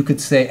quickly you could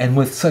say, and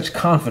with such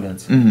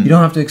confidence, you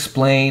don't have to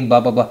explain,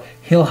 blah, blah, blah.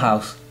 Hill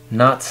House,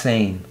 not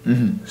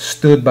sane,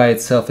 stood by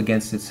itself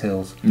against its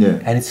hills. Yeah.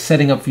 And it's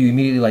setting up for you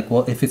immediately like,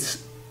 well, if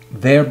it's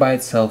there by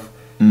itself,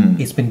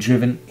 it's been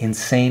driven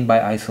insane by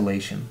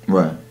isolation.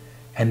 Right.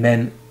 And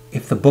then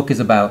if the book is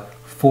about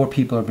 4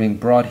 people are being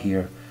brought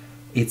here,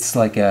 it's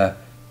like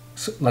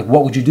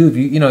what would you do if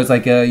it's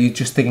like you're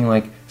just thinking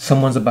like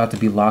someone's about to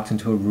be locked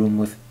into a room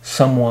with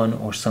someone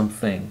or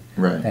something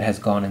that has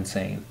gone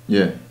insane.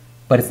 Yeah.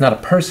 But it's not a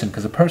person,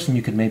 because a person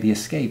you could maybe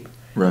escape.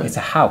 Right. It's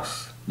a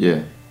house.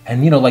 Yeah.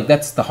 And like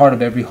that's the heart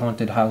of every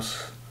haunted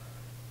house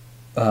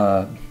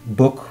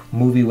book,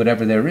 movie,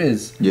 whatever there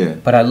is. Yeah.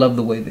 But I love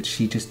the way that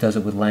she just does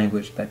it with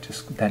language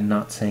that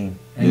not sane.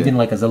 And even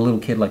like as a little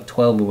kid, like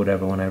 12 or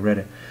whatever, when I read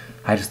it,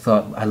 I just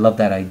thought I love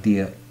that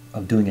idea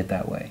of doing it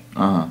that way.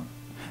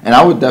 And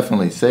I would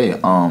definitely say,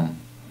 one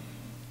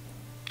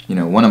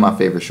of my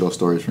favorite short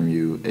stories from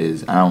you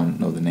is, I don't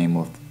know the name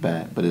off the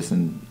bat, but it's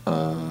in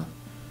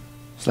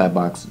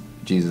Slapbox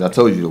Jesus. I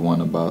told you the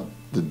one about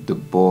the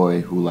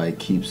boy who like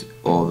keeps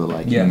all the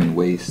like human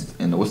waste,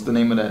 and what's the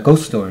name of that?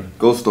 Ghost Story.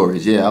 Ghost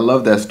Stories. Yeah, I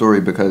love that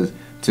story because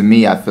to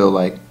me, I feel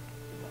like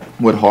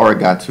what horror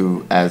got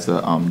to as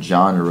a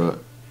genre,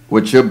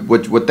 what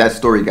that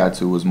story got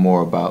to was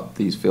more about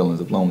these feelings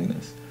of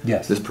loneliness.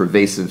 Yes. This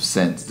pervasive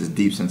sense, this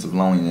deep sense of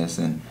loneliness,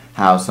 and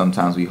how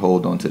sometimes we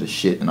hold on to the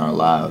shit in our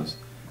lives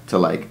to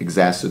like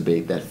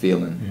exacerbate that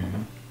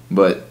feeling.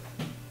 But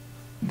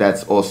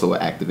that's also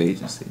an act of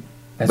agency.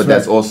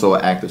 That's also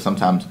an act of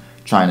sometimes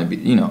trying to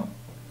be,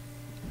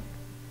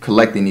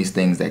 collecting these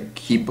things that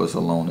keep us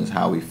alone is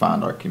how we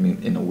find our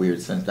community in a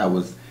weird sense.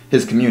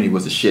 His community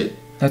was the shit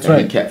that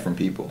he kept from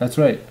people. That's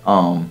right.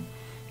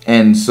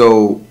 And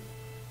so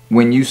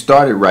when you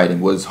started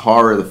writing, was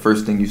horror the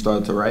first thing you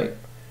started to write?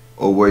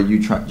 Or were you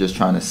just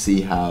trying to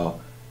see how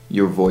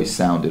your voice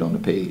sounded on the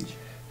page?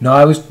 No,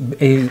 I was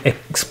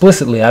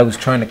explicitly, I was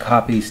trying to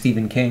copy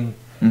Stephen King,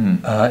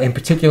 in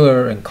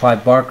particular, and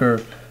Clive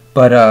Barker.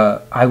 But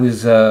I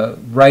was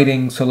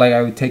writing, so like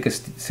I would take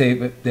say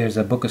there's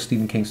a book of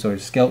Stephen King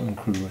stories, Skeleton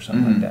Crew or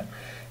something like that.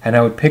 And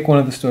I would pick one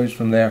of the stories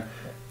from there,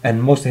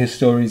 and most of his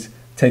stories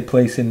take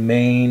place in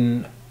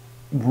Maine,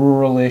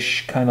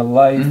 ruralish kind of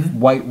life,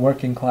 white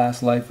working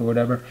class life or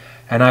whatever.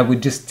 And I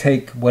would just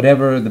take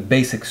whatever the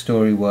basic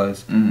story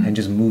was and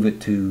just move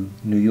it to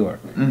New York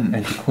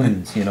and to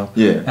Queens, you know.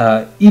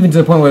 Yeah. Even to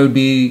the point where it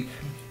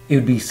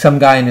would be some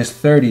guy in his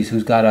 30s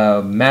who's got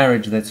a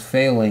marriage that's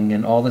failing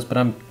and all this, but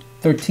I'm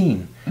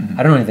 13.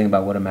 I don't know anything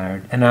about what a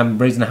marriage, and I'm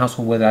raised in a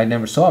household where I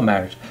never saw a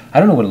marriage. I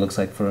don't know what it looks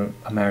like for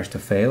a marriage to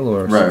fail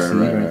or succeed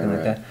or anything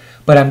like that.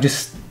 But I'm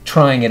just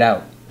trying it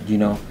out, you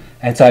know.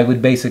 And so I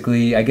would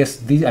basically, I guess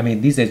these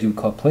days you would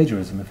call it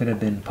plagiarism. If it had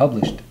been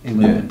published, it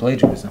would have been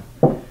plagiarism.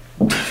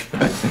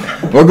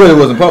 Well, good it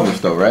wasn't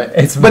published though, right?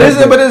 But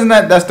isn't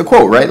that's the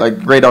quote, right? Like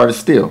great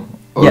artists steal,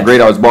 or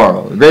great artists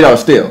borrow. Great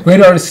artists steal.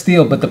 Great artists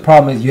steal, but the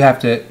problem is you have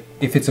to.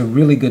 If it's a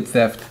really good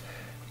theft,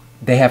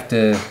 they have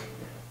to.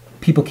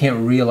 People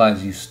can't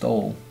realize you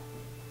stole,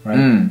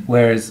 right?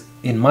 Whereas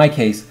in my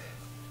case,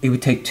 it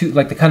would take two.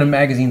 Like the kind of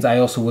magazines I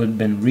also would have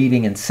been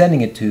reading and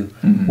sending it to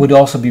would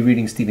also be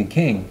reading Stephen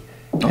King,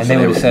 and they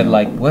would have said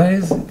like, "What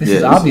is this?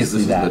 Is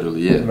obviously that,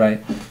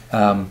 right?"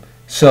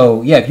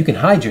 So yeah, if you can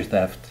hide your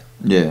theft.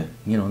 Yeah,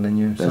 you know, then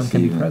your son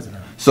can be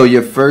president. So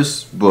your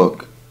first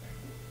book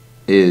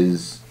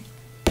is,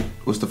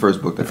 what's the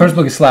first book? The first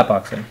book is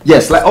Slapboxing. Yeah,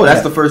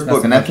 that's the first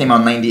book, and that came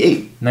out in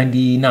 98.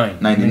 99.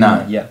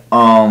 99. Yeah.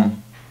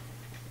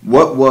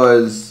 What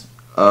was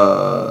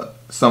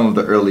some of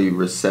the early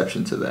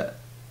reception to that,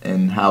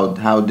 and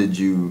how did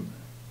you?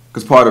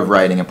 Because part of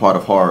writing and part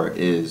of horror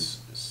is,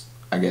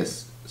 I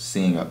guess,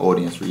 seeing an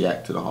audience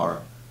react to the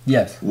horror.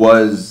 Yes.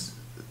 Was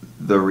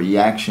the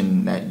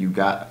reaction that you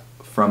got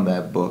from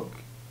that book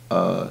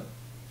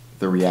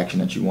the reaction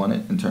that you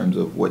wanted in terms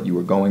of what you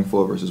were going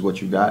for versus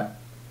what you got?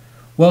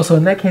 Well, so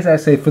in that case, I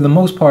say for the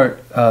most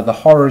part, the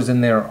horrors in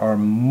there are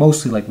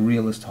mostly like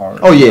realist horror.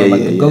 Oh yeah,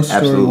 like the ghost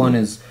story one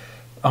is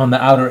on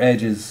the outer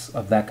edges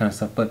of that kind of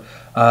stuff. But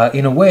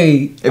in a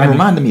way, it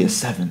reminded me of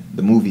Seven,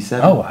 the movie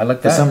Seven. Oh, I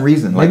like that for some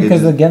reason. Maybe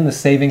because again, the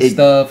saving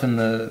stuff and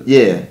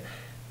the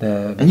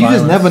and you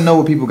just never know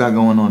what people got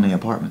going on in their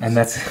apartments. And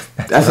that's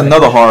right.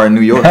 Another horror in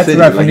New York City.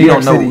 Right, like New you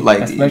York don't know, City, like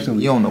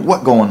especially. you don't know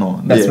what's going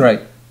on. That's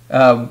right.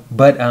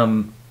 But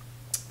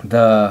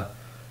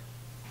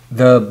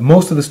the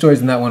most of the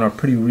stories in that one are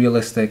pretty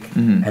realistic,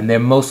 and they're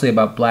mostly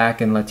about Black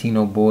and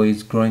Latino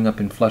boys growing up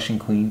in Flushing,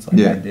 Queens,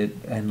 like I did,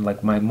 and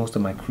like most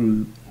of my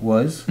crew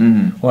was,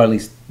 or at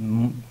least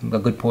a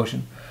good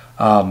portion.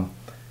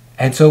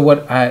 And so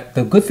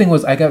the good thing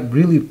was I got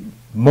really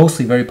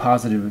mostly very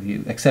positive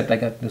review, except I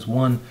got this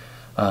one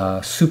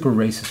super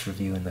racist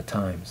review in the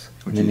Times,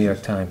 in the New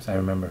York Times. I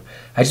remember.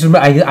 I just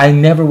remember. I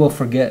never will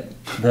forget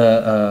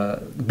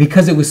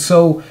because it was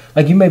so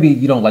like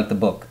you don't like the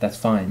book. That's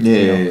fine.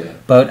 Yeah.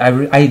 But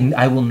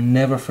I will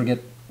never forget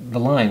the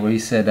line where he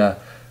said,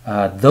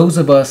 "Those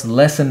of us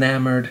less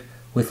enamored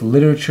with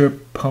literature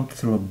pumped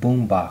through a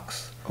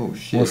boombox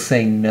will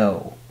say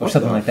no," or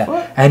something like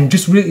that. And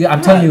just really,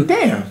 I'm telling you,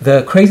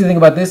 the crazy thing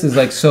about this is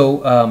like so.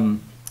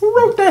 Who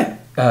wrote that?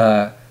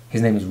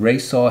 His name is Ray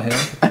Sawhill.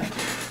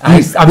 I'm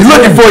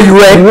looking for you,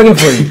 Ray. I'm looking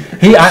for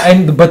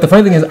you. But the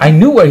funny thing is, I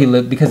knew where he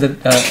lived because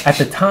at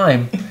the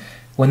time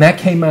when that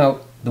came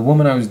out, the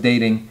woman I was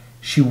dating,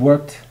 she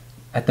worked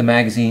at the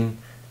magazine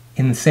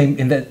at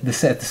the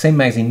same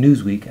magazine,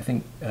 Newsweek. I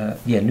think,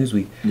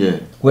 Newsweek. Yeah.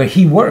 Where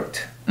he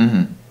worked.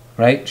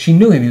 Right. She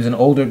knew him. He was an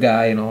older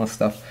guy and all that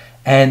stuff.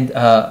 And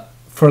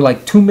for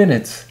like 2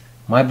 minutes,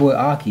 my boy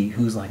Aki,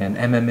 who's like an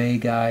MMA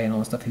guy and all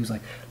that stuff, he was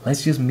like,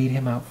 "Let's just meet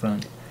him out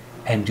front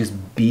and just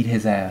beat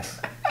his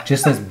ass.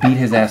 Just let's beat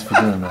his ass for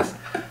doing this."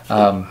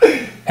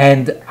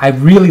 And I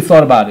really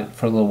thought about it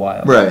for a little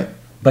while. Right.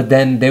 But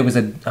then there was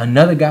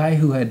another guy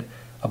who had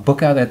a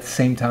book out at the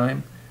same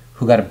time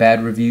who got a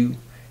bad review,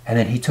 and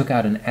then he took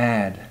out an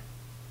ad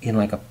in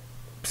like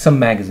some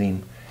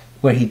magazine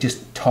where he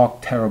just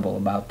talked terrible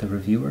about the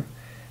reviewer.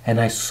 And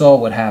I saw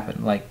what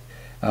happened. Like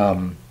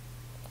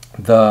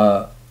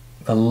the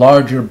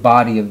larger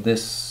body of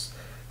this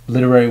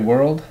literary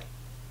world,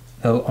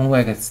 the only way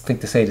I can think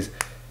to say it is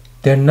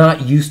they're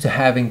not used to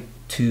having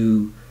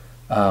to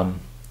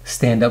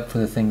stand up for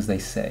the things they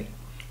say,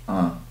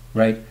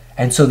 right?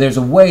 And so there's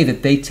a way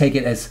that they take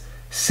it as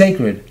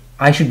sacred.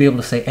 I should be able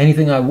to say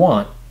anything I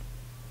want,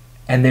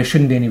 and there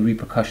shouldn't be any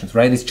repercussions,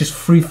 right? It's just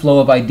free flow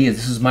of ideas.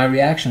 This is my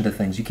reaction to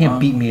things. You can't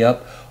beat me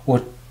up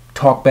or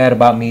talk bad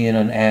about me in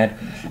an ad.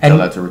 Tell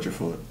that to Richard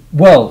Ford.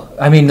 Well,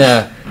 I mean,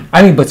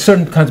 but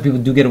certain kinds of people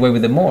do get away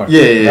with it more.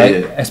 Yeah.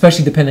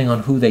 Especially depending on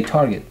who they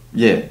target.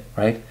 Yeah.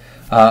 Right.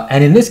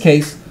 And in this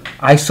case,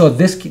 I saw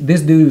this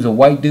dude was a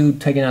white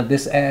dude taking out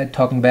this ad,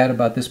 talking bad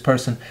about this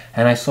person,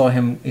 and I saw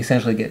him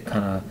essentially get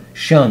kind of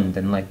shunned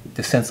and like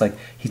the sense like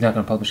he's not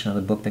going to publish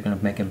another book, they're going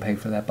to make him pay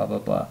for that, blah blah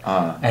blah.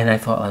 And I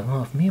thought like,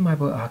 well, if me and my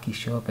boy Aki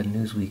show up at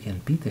Newsweek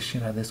and beat the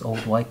shit out of this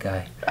old white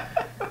guy,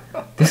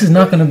 this is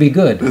not going to be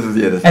good.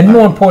 And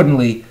more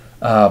importantly,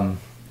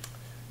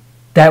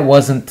 that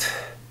wasn't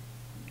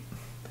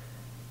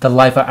the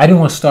life I didn't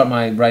want to start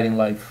my writing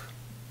life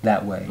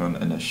that way.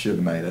 In a Suge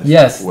Knight.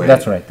 Yes,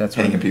 that's right.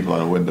 Hanging people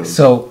out of windows.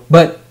 So,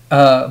 but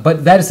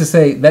But that is to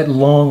say, that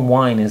long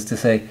whine is to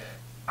say,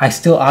 I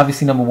still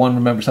obviously, number one,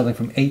 remember something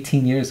from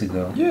 18 years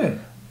ago. Yeah.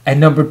 And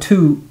number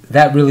two,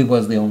 that really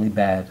was the only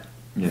bad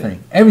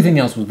thing. Everything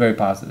else was very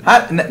positive.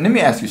 Let me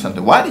ask you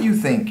something. Why do you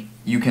think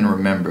you can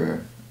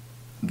remember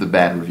the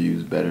bad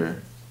reviews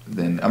better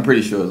than, I'm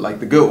pretty sure, like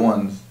the good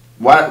ones?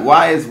 What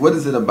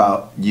is it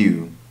about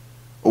you,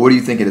 or what do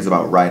you think it is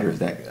about writers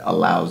that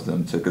allows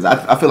them to? Because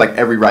I feel like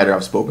every writer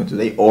I've spoken to,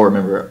 they all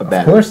remember a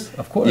bad review.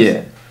 Of course.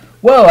 Yeah.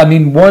 Well, I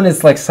mean, one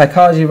is like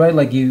psychology, right?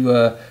 Like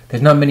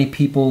there's not many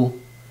people.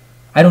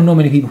 I don't know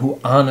many people who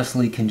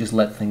honestly can just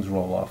let things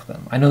roll off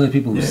them. I know there's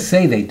people who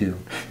say they do,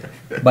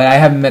 but I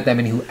haven't met that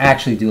many who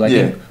actually do.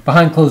 Like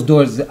behind closed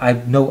doors,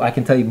 I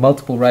can tell you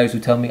multiple writers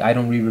who tell me I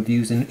don't read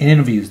reviews. In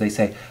interviews, they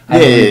say I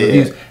don't read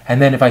reviews. And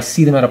then if I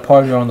see them at a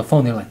party or on the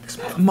phone, they're like, "This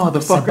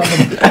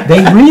motherfucker."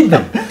 They read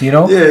them, you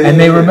know, and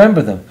they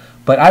remember them.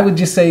 But I would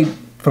just say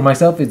for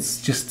myself,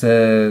 it's just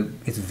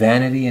it's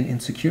vanity and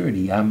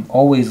insecurity. I'm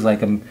always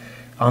like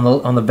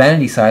on the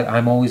vanity side.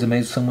 I'm always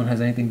amazed someone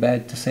has anything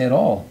bad to say at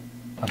all.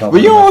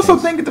 But you also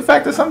think the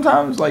fact that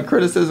sometimes, like,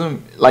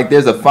 criticism, like,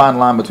 there's a fine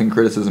line between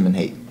criticism and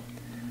hate.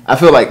 I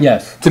feel like,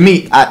 to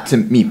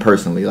me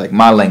personally, like,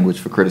 my language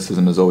for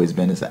criticism has always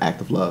been it's an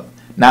act of love.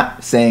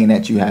 Not saying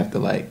that you have to,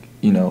 like,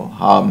 you know,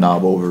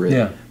 hobnob over it.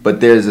 Yeah.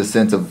 But there's a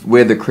sense of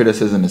where the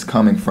criticism is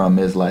coming from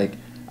is like,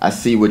 I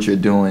see what you're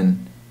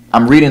doing.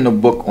 I'm reading the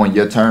book on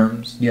your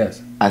terms. Yes.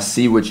 I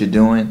see what you're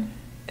doing,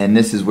 and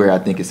this is where I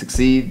think it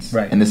succeeds.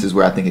 Right. And this is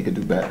where I think it could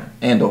do better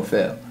and or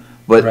fail.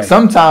 But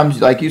sometimes,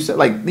 like you said,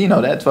 like, you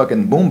know, that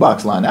fucking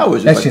boombox line, that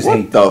was just like,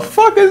 what the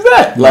fuck is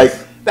that? Like,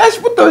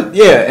 that's what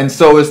and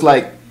so it's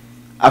like,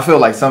 I feel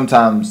like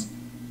sometimes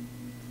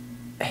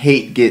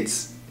hate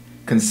gets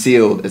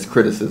concealed as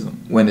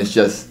criticism when it's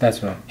just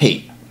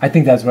hate. I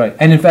think that's right.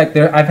 And in fact,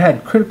 I've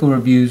had critical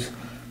reviews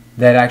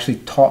that actually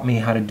taught me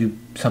how to do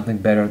something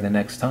better the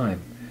next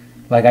time.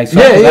 Like I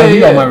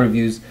read all my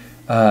reviews,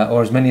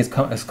 or as many as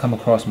come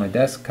across my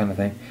desk kind of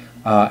thing.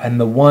 And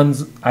the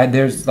ones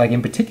there's like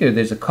in particular,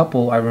 there's a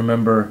couple I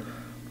remember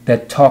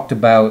that talked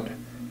about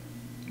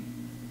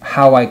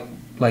how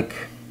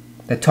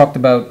that talked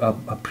about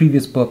a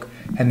previous book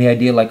and the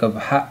idea like of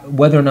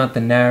whether or not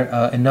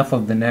enough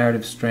of the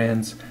narrative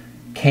strands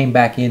came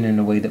back in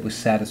a way that was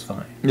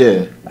satisfying.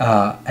 Yeah.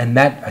 And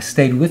that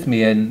stayed with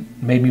me and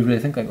made me really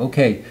think like,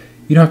 okay,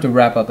 you don't have to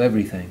wrap up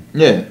everything.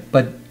 Yeah.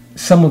 But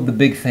some of the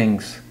big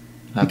things,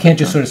 you can't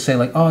just sort of say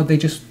like, oh,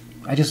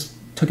 I just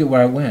took it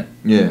where I went.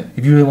 Yeah.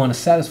 If you really want to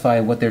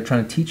satisfy what they're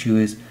trying to teach you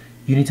is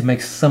you need to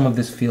make some of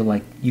this feel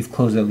like you've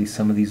closed at least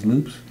some of these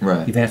loops.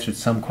 Right. You've answered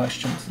some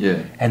questions.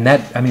 Yeah. And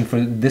that, I mean, for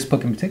this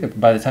book in particular,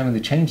 by the time of The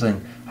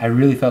Changeling, I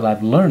really felt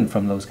I've learned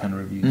from those kind of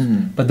reviews.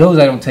 Mm-hmm. But those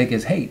I don't take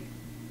as hate.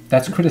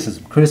 That's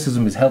criticism.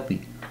 Criticism is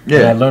healthy. Yeah.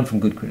 And I learned from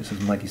good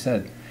criticism, like you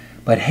said.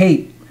 But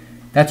hate,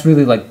 that's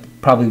really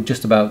like probably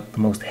just about the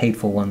most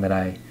hateful one that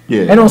I...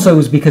 Yeah. And also it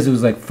was because it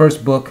was like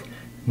first book,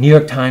 New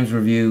York Times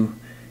review.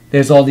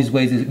 There's all these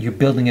ways that you're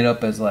building it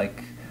up as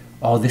like,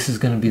 oh, this is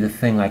going to be the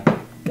thing like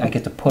I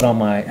get to put on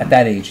my, at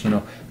that age, you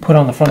know, put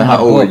on the front of my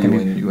book. How old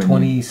were you?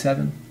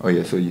 27. Oh,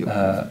 yeah, so you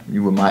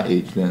were my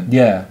age then.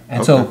 Yeah,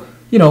 and so,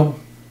 you know,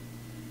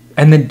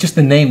 and then just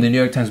the name, the New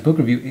York Times Book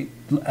Review,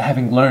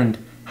 having learned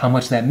how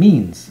much that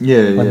means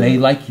when they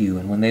like you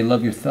and when they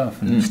love your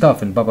stuff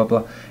and blah, blah,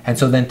 blah. And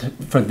so then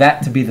for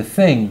that to be the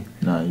thing,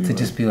 to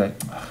just be like...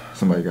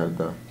 Somebody got it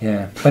though.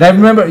 Yeah, but I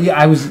remember,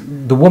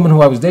 the woman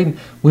who I was dating,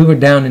 we were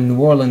down in New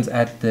Orleans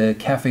at the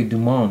Café du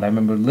Monde. I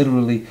remember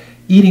literally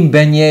eating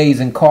beignets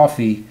and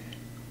coffee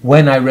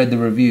when I read the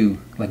review.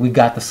 Like we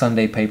got the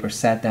Sunday paper,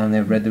 sat down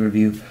there, read the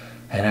review,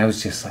 and I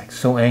was just like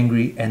so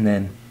angry. And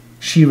then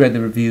she read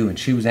the review and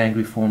she was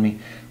angry for me,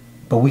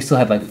 but we still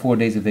had like 4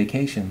 days of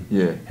vacation.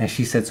 Yeah. And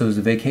she said, "So is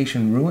the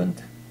vacation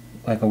ruined?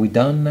 Like, are we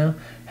done now?"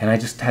 And I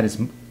just had this.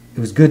 It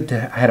was good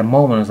I had a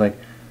moment. I was like,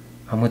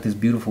 I'm with this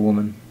beautiful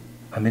woman.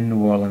 I'm in New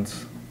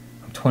Orleans.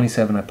 I'm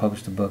 27. I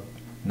published a book.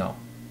 No.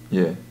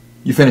 Yeah.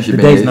 You finished your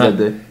beignets that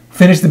day?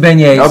 Finished the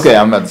beignets. Okay,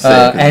 I'm about to say.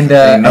 I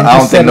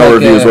don't think no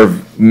reviews were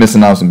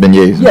missing out on some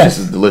beignets. Yes.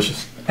 This is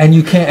delicious. And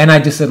you can't. And I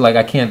just said like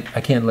I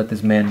can't let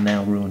this man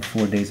now ruin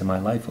 4 days of my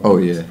life. Oh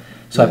yeah.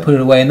 So I put it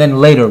away. And then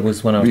later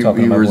was when I was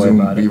talking to my boy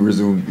about it. We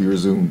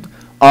resumed.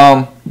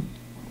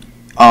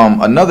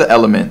 Another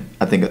element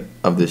I think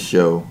of this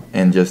show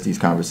and just these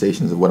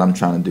conversations of what I'm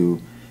trying to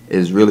do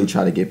is really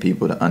try to get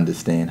people to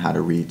understand how to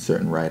read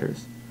certain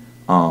writers,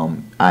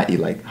 i.e.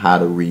 like how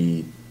to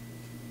read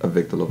a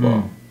Victor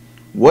LaValle.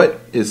 What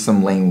is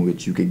some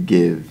language you could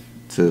give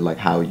to like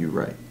how you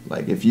write?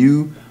 Like if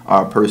you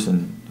are a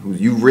person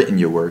you've written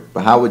your work,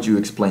 but how would you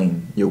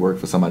explain your work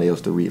for somebody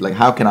else to read? Like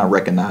how can I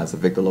recognize a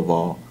Victor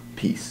LaValle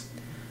piece?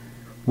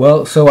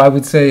 Well, so I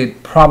would say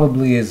it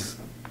probably is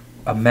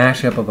a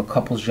mashup of a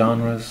couple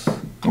genres.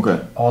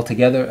 Okay. All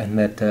together, and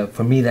that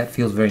for me that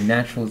feels very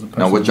natural as a person.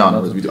 Now, what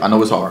genres we do? I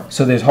know it's horror.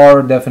 So there's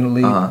horror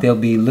definitely. There'll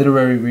be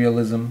literary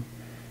realism.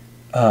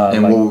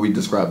 And what would we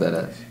describe that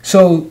as?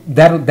 So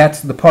that's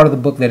the part of the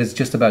book that is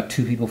just about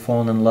two people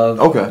falling in love.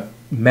 Okay.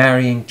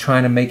 Marrying,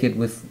 trying to make it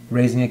with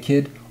raising a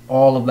kid,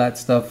 all of that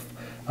stuff.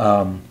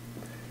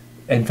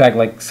 In fact,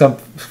 like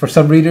for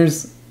some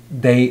readers,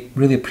 they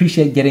really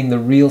appreciate getting the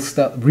real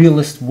stuff,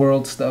 realist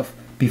world stuff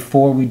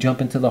before we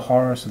jump into the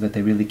horror, so that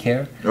they really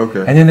care. Okay.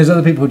 And then there's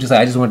other people who just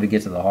like, I just wanted to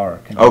get to the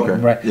horror. Okay.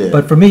 Right. Yeah.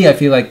 But for me, I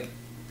feel like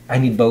I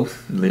need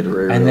both.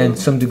 Literary. And then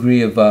some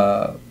degree of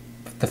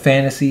the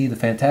fantasy, the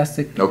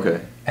fantastic.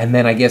 Okay. And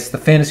then I guess the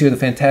fantasy or the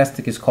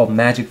fantastic is called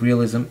magic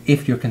realism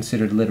if you're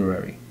considered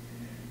literary.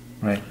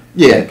 Right?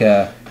 Yeah.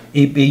 Like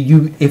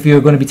if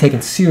you're going to be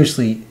taken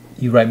seriously,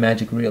 you write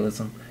magic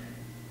realism.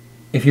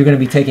 If you're going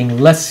to be taken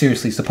less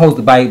seriously,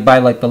 supposed by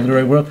like the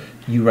literary world,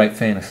 you write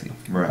fantasy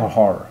or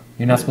horror.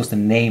 You're not supposed to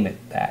name it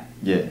that.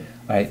 Yeah.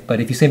 Right? But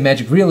if you say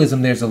magic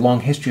realism, there's a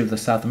long history of the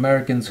South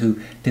Americans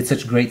who did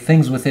such great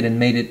things with it and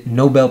made it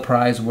Nobel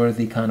Prize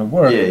worthy kind of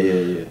work.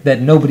 Yeah.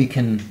 That nobody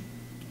can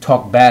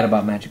talk bad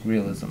about magic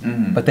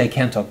realism, but they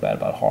can talk bad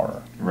about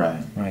horror.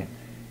 Right. Right.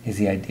 Is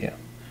the idea.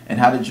 And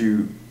how did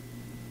you?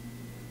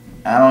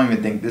 I don't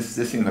even think this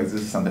seems like this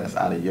is something that's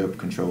out of your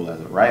control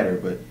as a writer,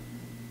 but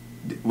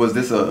was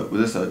this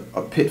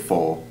a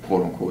pitfall,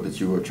 quote unquote, that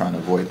you were trying to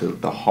avoid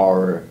the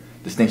horror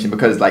distinction?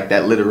 Because like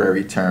that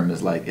literary term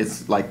is like,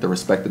 it's like the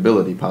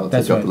respectability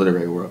politics of the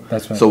literary world.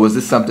 That's right. So was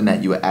this something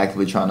that you were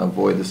actively trying to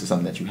avoid? This is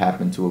something that you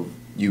happen to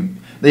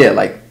have,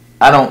 like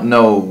I don't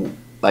know,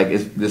 like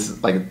this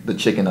is like the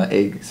chicken or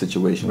egg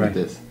situation with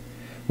this.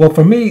 Well,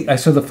 for me,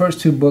 so the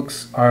first two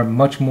books are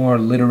much more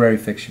literary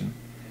fiction.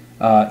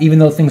 Even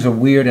though things are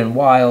weird and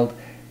wild,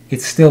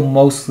 it's still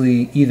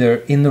mostly either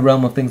in the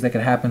realm of things that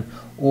could happen,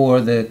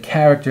 or the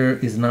character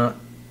is not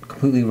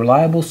completely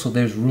reliable, so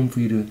there's room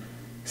for you to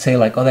say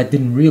like, oh, that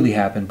didn't really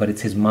happen, but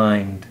it's his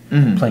mind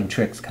playing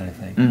tricks kind of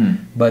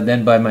thing. But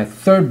then by my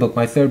third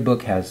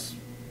book has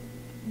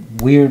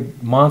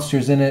weird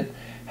monsters in it,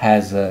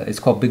 it's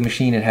called Big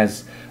Machine. It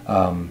has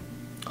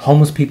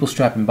homeless people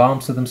strapping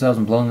bombs to themselves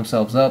and blowing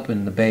themselves up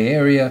in the Bay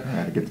Area.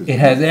 It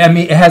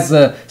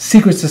has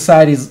secret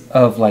societies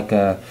of like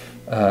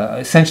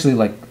essentially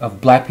like of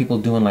black people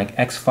doing like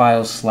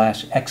X-Files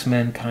 /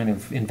 X-Men kind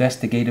of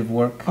investigative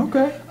work.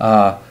 Okay.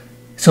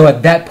 So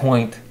at that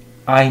point,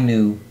 I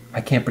knew I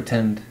can't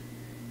pretend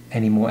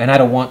anymore, and I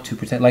don't want to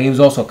pretend. Like, it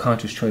was also a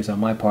conscious choice on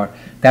my part.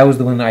 That was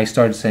the one that I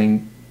started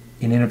saying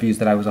in interviews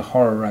that I was a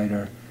horror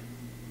writer.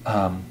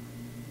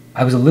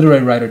 I was a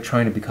literary writer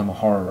trying to become a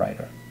horror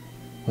writer,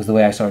 was the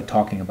way I started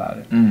talking about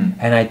it.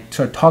 And I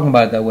started talking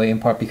about it that way in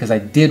part because I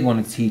did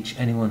want to teach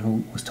anyone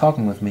who was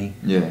talking with me,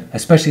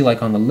 especially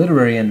like on the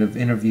literary end of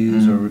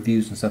interviews or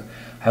reviews and stuff.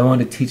 I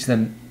wanted to teach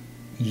them,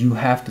 you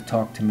have to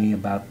talk to me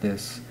about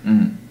this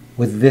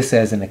with this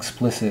as an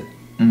explicit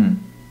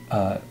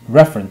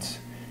reference.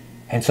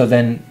 And so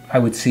then I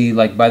would see,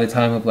 like, by the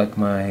time of like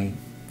my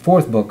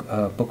fourth book,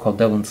 a book called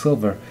Devil in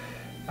Silver,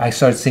 I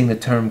started seeing the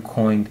term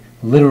coined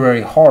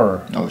literary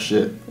horror. Oh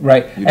shit!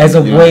 Right, as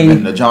a way.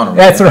 In the genre.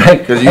 That's right.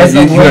 Because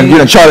you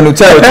done chart a new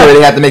territory.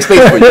 They have to make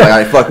space for you. Like, all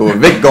right, fuck it.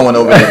 With Vic going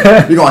over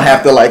there, you're gonna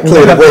have to like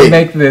clear the way,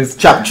 make this,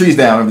 chop the trees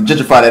down, and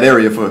gentrify that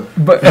area for.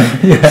 But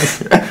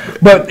yes,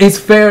 but it's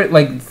fair.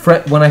 Like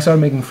when I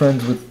started making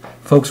friends with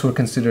folks who were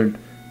considered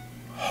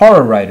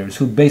horror writers,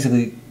 who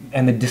basically,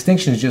 and the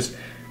distinction is just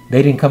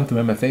they didn't come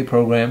through MFA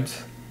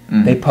programs.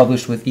 They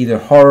published with either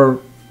horror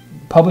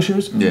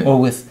publishers or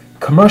with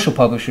commercial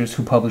publishers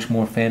who publish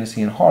more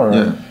fantasy and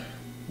horror.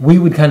 We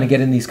would kind of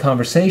get in these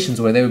conversations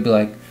where they would be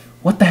like,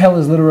 what the hell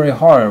is literary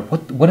horror?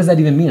 What does that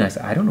even mean? I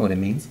said, I don't know what it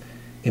means.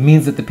 It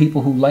means that the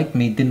people who liked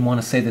me didn't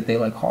want to say that they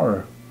like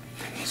horror,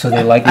 so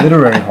they like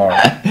literary horror.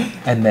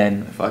 And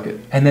then fuck it.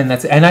 And then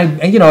that's it. And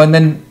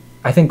then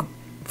I think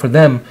for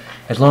them,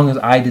 as long as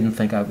I didn't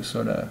think I was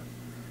sort of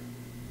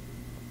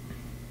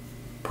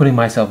putting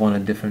myself on a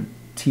different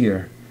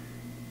tier,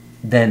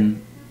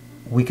 then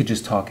we could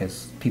just talk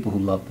as people who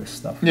love this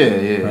stuff.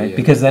 Right?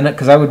 Because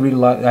I would read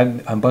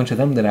a bunch of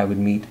them that I would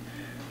meet.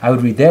 I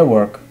would read their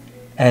work,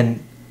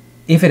 and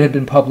if it had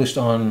been published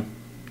on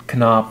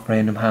Knopf,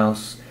 Random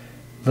House,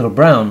 Little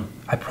Brown,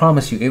 I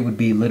promise you it would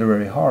be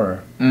literary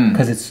horror,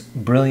 because it's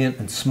brilliant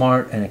and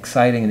smart and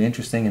exciting and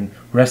interesting and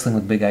wrestling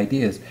with big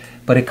ideas.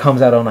 But it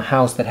comes out on a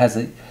house that has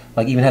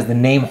even has the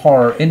name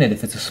horror in it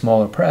if it's a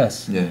smaller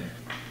press.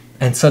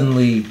 And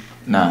suddenly.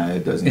 Nah,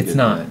 it doesn't. It's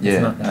not. That.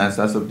 It's not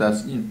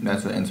that.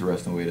 That's an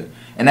interesting way to,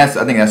 and I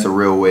think that's a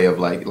real way of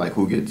like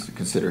who gets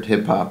considered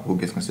hip hop, who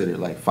gets considered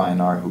like fine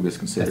art, who gets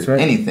considered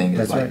anything.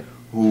 Is like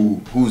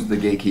who's the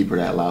gatekeeper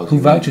that allows who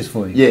vouches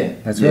for you. Yeah,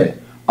 that's right.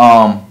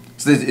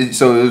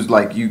 So it was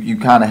like you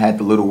kind of had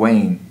the Lil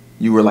Wayne.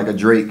 You were like a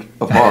Drake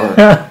of horror,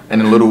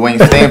 and then Lil Wayne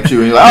stamped you,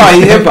 and you're like, oh,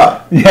 he's hip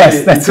hop.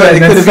 Yes, that's right.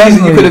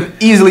 You could have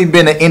easily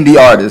been an indie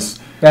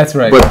artist. That's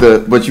right.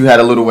 But you had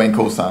a Lil Wayne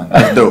cosign.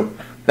 That's dope.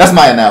 That's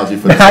my analogy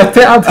for this.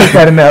 I'll take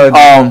that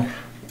analogy.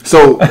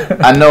 So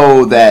I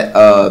know that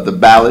the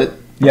Ballad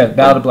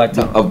of Black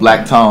Tom. Of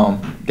Black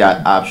Tom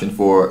got optioned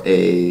for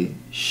a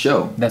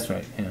show. That's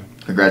right. Yeah.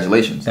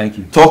 Congratulations. Thank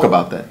you. Talk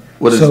about that.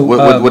 What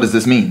does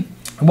this mean?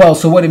 Well,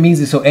 so what it means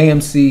is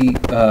AMC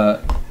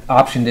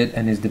optioned it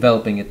and is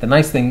developing it. The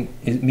nice thing,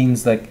 it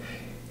means like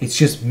it's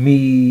just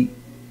me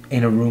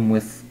in a room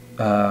with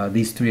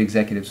these three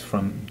executives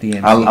from the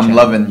AMC. I'm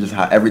loving just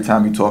how every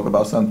time you talk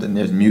about something,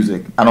 there's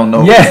music. I don't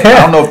know. Yeah.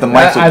 I don't know if the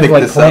mics will I've pick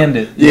like this planned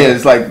up. it. Yeah,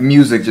 it's like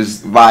music,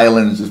 just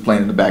violins just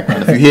playing in the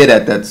background. If you hear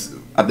that, that's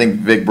I think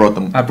Vic brought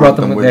them. I brought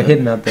them. They're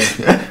hidden out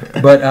there.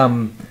 But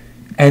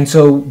and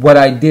so what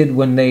I did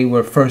when they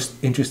were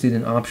first interested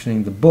in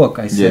optioning the book,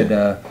 I said,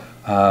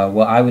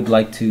 well, I would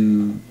like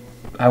to.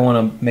 I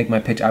want to make my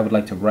pitch. I would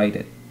like to write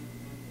it.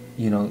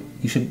 You know,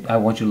 I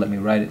want you to let me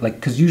write it. Like,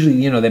 because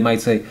usually, you know, they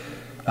might say,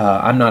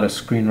 I'm not a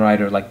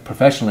screenwriter, like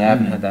professionally. I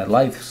haven't had that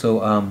life.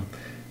 So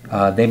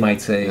they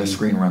might say a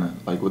screenrunner,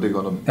 like what they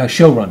call them? A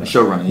showrunner. A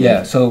showrunner.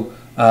 Yeah. So,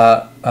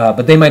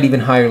 but they might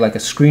even hire like a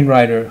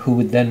screenwriter who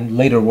would then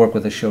later work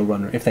with a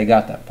showrunner if they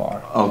got that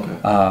far.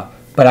 Okay.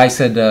 But I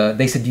said,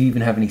 they said, do you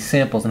even have any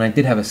samples? And I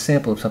did have a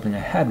sample of something I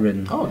had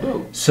written. Oh,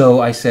 dope.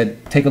 So I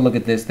said, take a look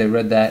at this. They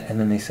read that, and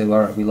then they said, all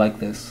right, we like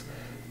this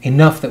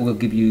enough that we'll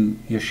give you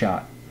your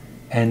shot.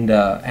 And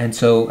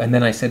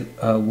then I said,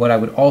 what I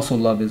would also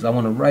love is I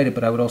want to write it,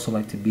 but I would also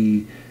like to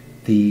be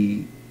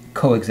the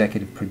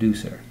co-executive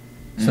producer,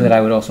 so that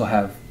I would also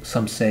have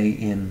some say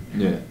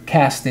in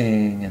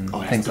casting and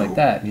things like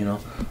that. You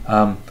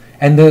know,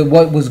 and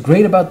what was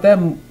great about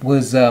them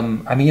was, I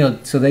mean, you know,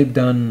 so they've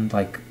done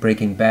like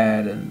Breaking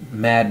Bad and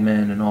Mad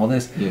Men and all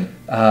this.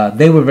 Yeah.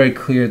 They were very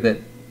clear that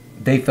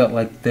they felt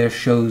like their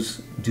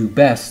shows do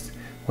best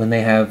when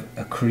they have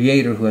a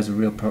creator who has a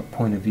real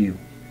point of view.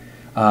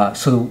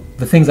 So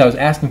the things I was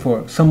asking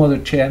for, some other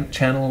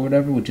channel or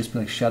whatever would just be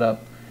like, shut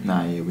up.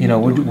 Nah, yeah, you know,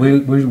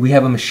 we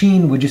have a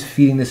machine. We're just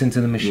feeding this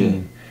into the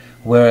machine. Yeah.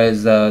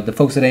 Whereas the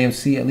folks at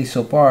AMC, at least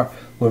so far,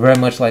 were very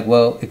much like,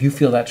 well, if you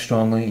feel that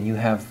strongly and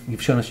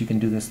you've shown us you can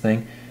do this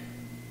thing,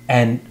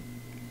 and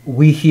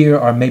we here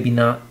are maybe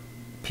not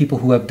people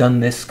who have done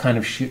this kind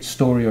of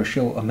story or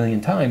show a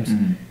million times.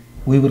 Mm-hmm.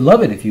 We would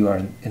love it if you are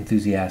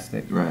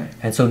enthusiastic. Right.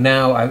 And so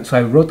now,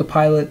 I wrote the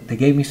pilot. They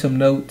gave me some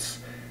notes.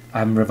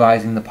 I'm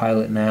revising the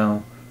pilot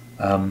now.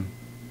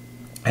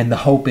 And the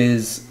hope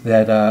is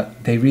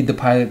that they read the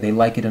pilot, they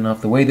like it enough.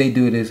 The way they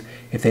do it is,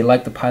 if they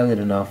like the pilot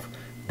enough,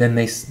 then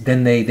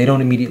they don't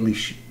immediately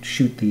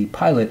shoot the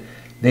pilot.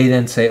 They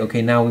then say,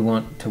 okay, now we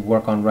want to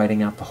work on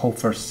writing out the whole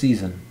first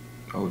season.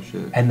 Oh,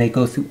 shit. And they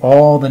go through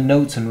all the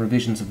notes and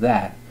revisions of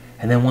that.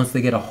 And then once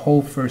they get a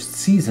whole first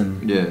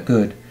season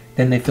good,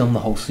 then they film the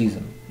whole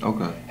season.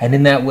 Okay. And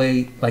in that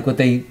way, like what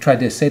they tried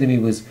to say to me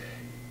was,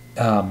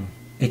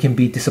 it can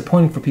be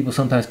disappointing for people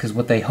sometimes, because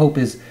what they hope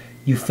is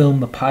you film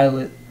the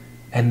pilot,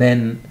 and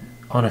then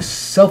on a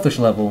selfish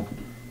level,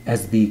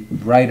 as the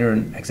writer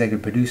and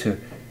executive producer,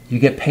 you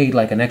get paid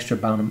like an extra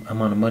amount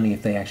of money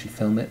if they actually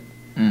film it.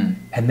 Mm.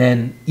 And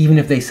then even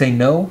if they say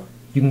no,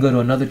 you can go to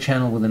another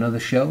channel with another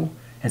show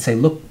and say,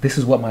 look, this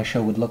is what my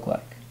show would look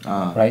like.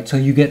 Right? So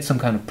you get some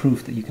kind of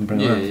proof that you can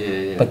bring around.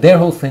 Yeah. But their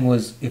whole thing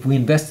was, if we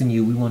invest in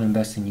you, we want to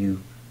invest in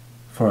you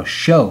for a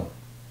show,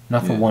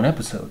 not for one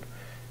episode.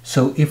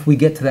 So if we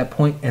get to that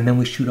point and then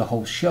we shoot a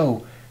whole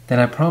show, then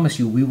I promise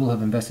you we will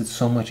have invested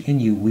so much in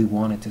you, we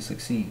want it to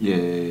succeed.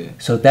 Yeah.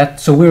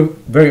 So we're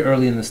very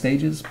early in the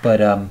stages, but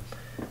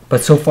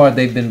so far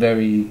they've been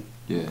very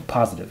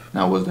positive.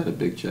 Now, was that a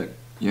big check?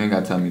 You ain't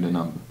got to tell me the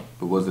number,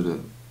 but was it a...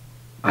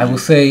 I will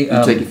say...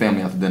 You take your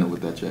family out to dinner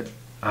with that check?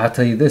 I'll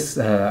tell you this,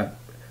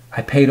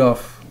 I paid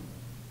off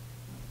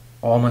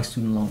all my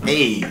student loans.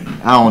 Hey,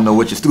 I don't know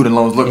what your student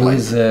loans look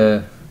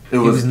like. It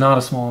was not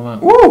a small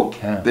amount. Woo!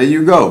 Yeah. There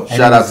you go.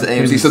 Shout out to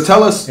AMC. So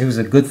tell us. It was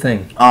a good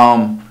thing.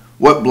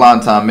 What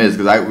Blonde Tom is,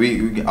 because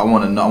I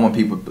want to know. I want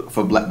people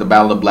for the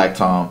Ballad of Black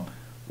Tom.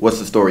 What's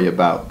the story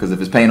about? Because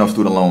if it's paying off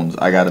student loans,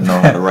 I got to know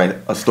how to write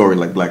a story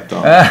like Black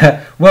Tom.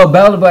 Well,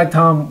 Ballad of Black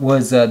Tom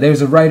was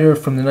there's a writer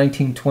from the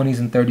 1920s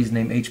and 30s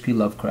named H.P.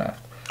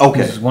 Lovecraft.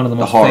 Okay. He's one of the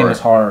most famous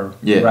horror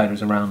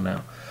writers around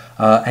now.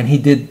 And he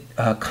did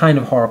a kind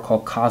of horror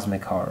called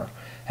cosmic horror.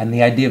 And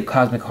the idea of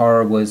cosmic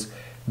horror was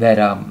that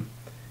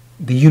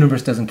the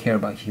universe doesn't care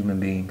about human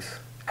beings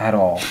at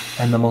all.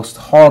 And the most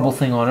horrible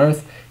thing on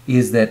earth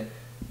is that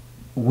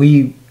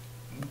we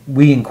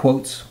in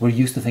quotes, we're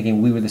used to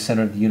thinking we were the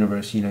center of the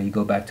universe. You know, you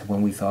go back to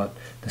when we thought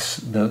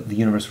the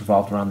universe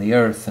revolved around the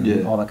earth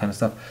and all that kind of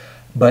stuff.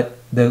 But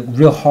the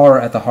real horror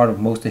at the heart of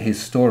most of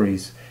his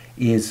stories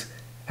is,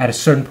 at a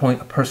certain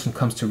point, a person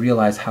comes to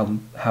realize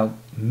how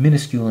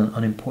minuscule and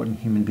unimportant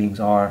human beings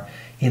are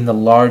in the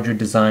larger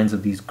designs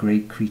of these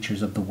great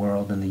creatures of the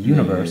world and the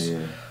universe.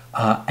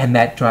 And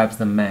that drives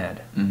them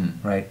mad,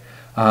 right?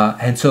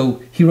 And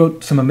so he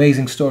wrote some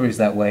amazing stories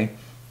that way,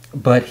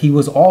 but he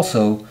was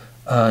also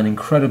an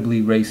incredibly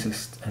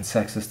racist and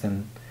sexist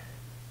and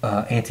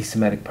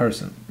anti-Semitic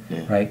person,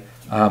 right?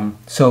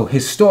 So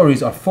his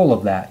stories are full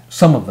of that.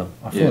 Some of them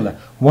are full of that.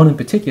 One in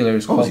particular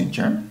is called... Was he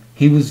German?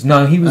 He was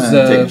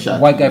a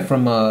white guy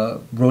from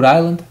Rhode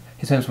Island.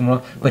 His family's from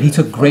Rhode Island. But he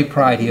took great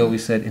pride, he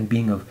always said, in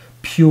being of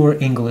pure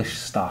English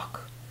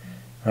stock,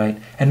 right?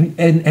 And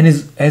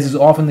as is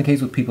often the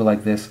case with people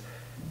like this,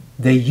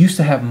 they used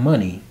to have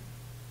money,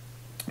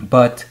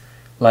 but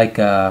like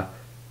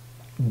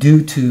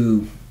due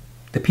to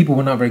the people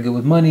were not very good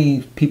with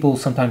money, people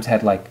sometimes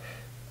had like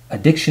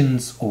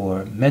addictions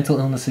or mental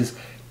illnesses.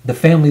 the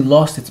family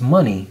lost its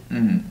money,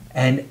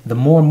 and the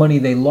more money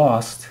they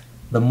lost,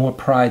 the more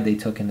pride they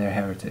took in their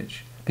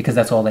heritage. Because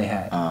that's all they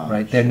had,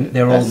 right?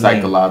 Their old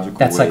psychological.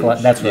 That's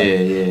psychological. That's right.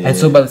 Yeah. And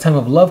so by the time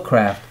of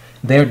Lovecraft,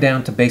 they're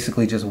down to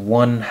basically just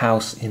one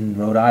house in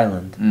Rhode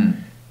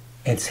Island.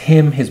 It's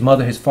him, his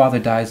mother, his father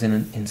dies in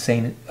an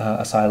insane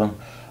asylum.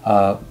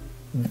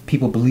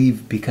 People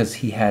believe because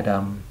he had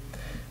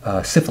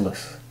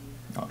syphilis.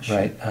 Oh,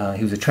 shit. Right?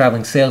 He was a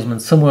traveling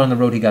salesman. Somewhere on the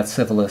road, he got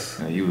syphilis.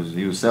 Yeah, he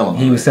was selling.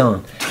 He was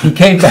selling. He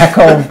came back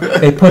home.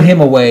 They put him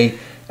away.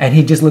 And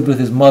he just lived with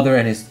his mother,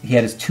 and he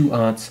had his 2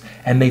 aunts,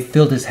 and they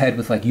filled his head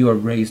with like, you are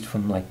raised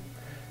from like,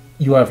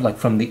 you are like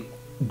from the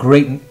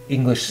great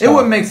English stock. It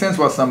would make sense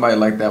why somebody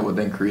like that would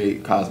then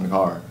create cosmic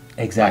horror.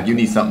 Exactly. Like, you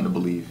need something to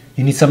believe.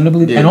 You need something to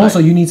believe, and also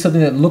you need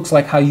something that looks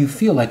like how you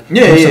feel. Like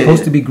we're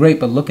supposed to be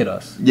great, but look at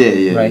us.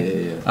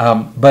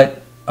 Yeah.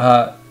 But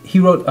he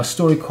wrote a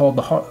story called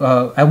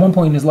at one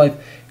point in his life,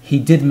 he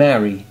did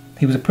marry.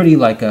 He was a pretty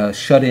like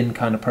shut-in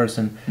kind of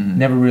person.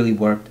 Never really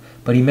worked.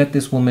 But he met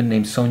this woman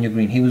named Sonia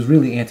Green. He was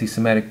really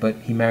anti-Semitic, but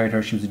he married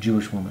her. She was a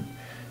Jewish woman,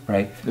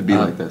 right? It'd be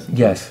like that.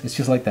 Yes, it's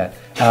just like that.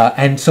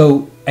 And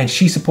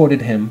she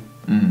supported him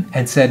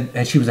and said,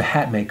 and she was a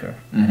hat maker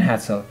and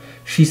hat seller.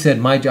 She said,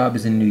 my job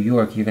is in New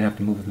York. You're going to have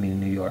to move with me to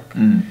New York.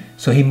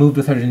 So he moved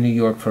with her to New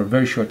York for a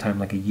very short time,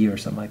 like a year or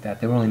something like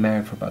that. They were only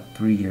married for about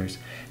 3 years.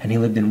 And he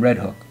lived in Red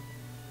Hook,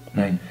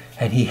 right?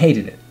 And he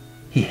hated it.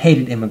 He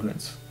hated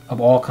immigrants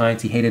of all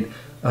kinds. He hated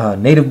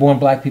native-born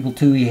black people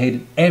too. He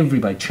hated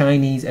everybody,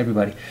 Chinese,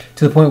 everybody,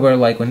 to the point where,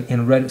 like,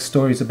 when read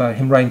stories about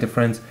him writing to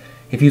friends,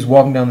 if he was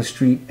walking down the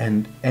street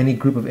and any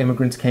group of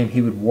immigrants came, he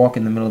would walk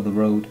in the middle of the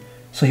road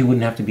so he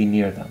wouldn't have to be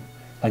near them.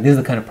 Like, this is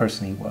the kind of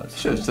person he was.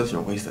 Sure, it's such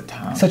a waste of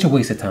time. Such a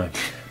waste of time.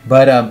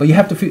 But you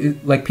have to feel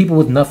like people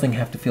with nothing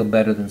have to feel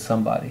better than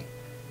somebody,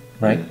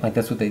 right? Yeah. Like,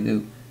 that's what they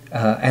do.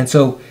 And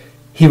so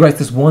he writes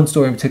this one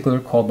story in particular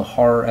called "The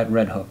Horror at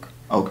Red Hook."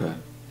 Okay.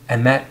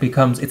 And that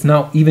becomes, it's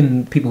not,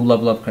 even people who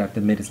love Lovecraft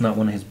admit it's not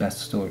one of his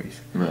best stories.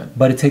 Right.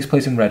 But it takes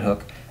place in Red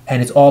Hook,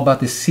 and it's all about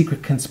this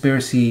secret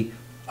conspiracy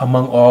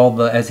among all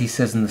the, as he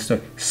says in the story,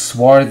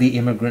 swarthy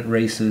immigrant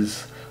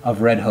races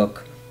of Red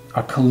Hook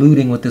are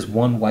colluding with this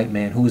one white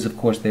man, who is of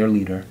course their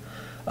leader,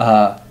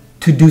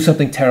 to do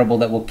something terrible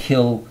that will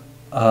kill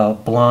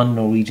blonde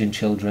Norwegian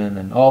children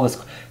and all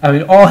this. I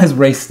mean, all his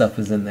race stuff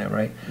is in there,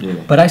 right? Yeah.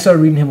 But I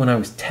started reading him when I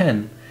was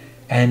 10,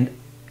 and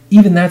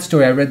even that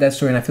story, I read that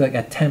story, and I feel like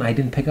at 10, I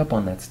didn't pick up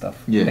on that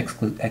stuff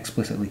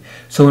explicitly.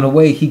 So in a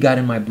way, he got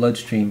in my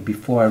bloodstream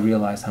before I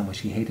realized how much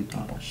he hated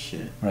people. Oh,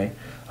 shit. Right?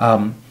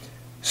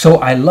 So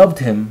I loved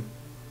him,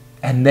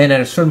 and then at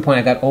a certain point,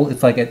 I got old.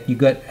 It's like you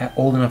got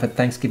old enough at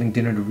Thanksgiving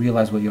dinner to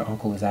realize what your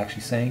uncle is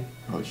actually saying.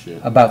 Oh, shit.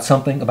 About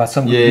something, about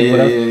some group,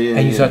 whatever.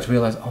 And you start to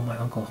realize, oh, my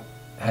uncle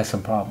has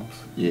some problems.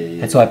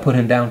 And so I put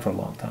him down for a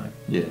long time.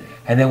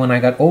 And then when I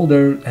got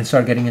older and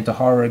started getting into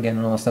horror again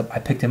and all that stuff, I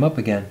picked him up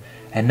again.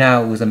 And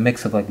now it was a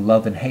mix of like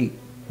love and hate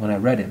when I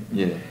read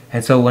him.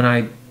 And so when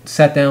I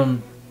sat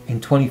down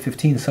in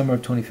 2015, summer of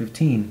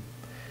 2015,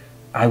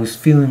 I was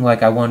feeling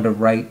like I wanted to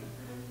write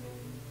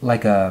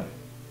like an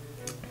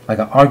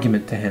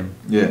argument to him.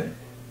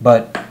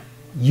 But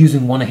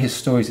using one of his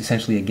stories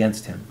essentially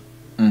against him.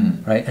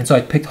 Right? And so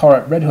I picked Horror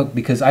at Red Hook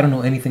because I don't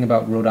know anything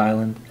about Rhode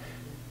Island.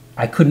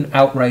 I couldn't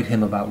outright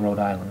him about Rhode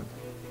Island,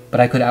 but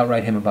I could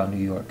outright him about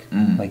New York,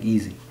 like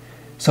easy.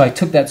 So I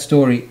took that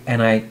story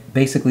and I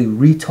basically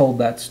retold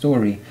that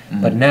story,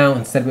 but now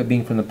instead of it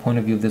being from the point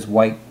of view of this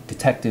white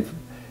detective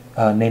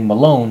named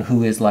Malone,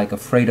 who is like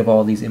afraid of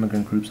all these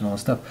immigrant groups and all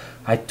this stuff,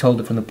 I told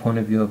it from the point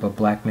of view of a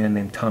black man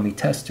named Tommy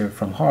Tester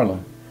from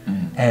Harlem.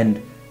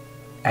 And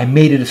I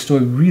made it a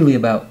story really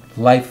about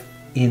life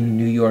in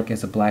New York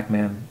as a black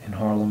man in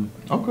Harlem.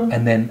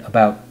 And then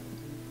about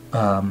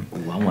I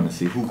want to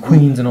see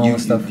Queens and all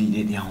this stuff. I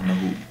don't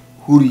know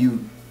who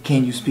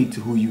can you speak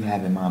to who you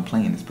have in mind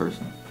playing this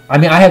person? I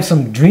mean, I have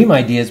some dream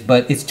ideas,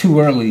 but it's too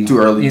early. Too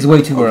early? It's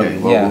way too early,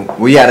 well,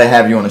 we got to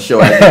have you on the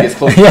show as it gets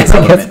closer. Yes,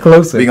 it gets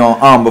closer. We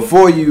gonna,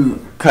 before you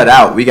cut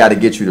out, we got to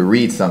get you to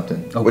read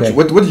something. Okay.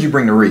 What did you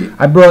bring to read?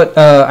 I brought,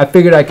 I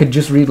figured I could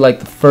just read like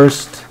the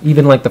first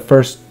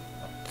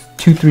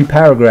 2-3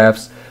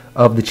 paragraphs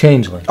of The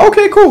Changeling.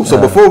 Okay, cool. So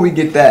before we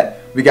get that,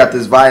 we got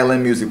this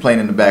violin music playing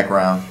in the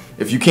background.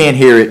 If you can't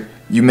hear it,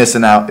 you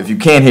missing out. If you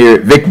can't hear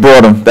it, Vic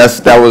brought him.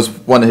 That was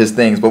one of his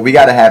things. But we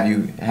got to have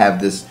you have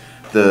this.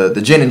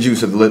 The gin and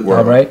juice of the lit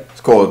world. All right.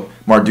 It's called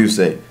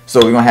Marduce. So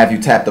we're gonna have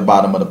you tap the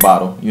bottom of the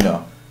bottle. You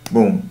know,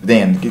 boom.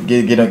 Dan,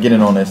 get in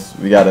on this.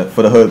 We got it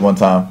for the hood one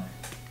time.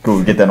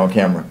 Cool. Get that on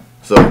camera.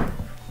 So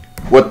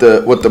what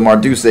the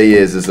Marduce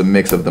is a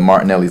mix of the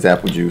Martinelli's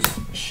apple juice,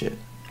 shit,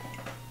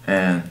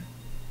 and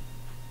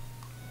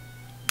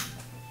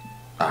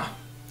I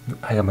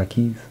got my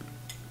keys.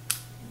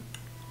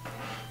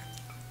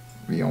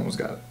 We almost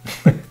got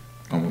it.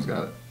 Almost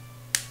got it.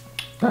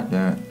 God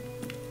damn it.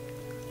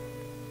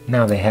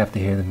 Now they have to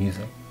hear the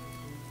music.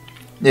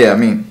 Yeah, I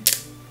mean,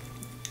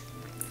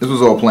 this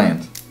was all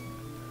planned.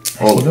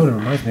 Actually, you know what it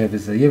reminds me of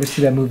is, you ever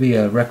see that movie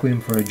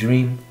Requiem for a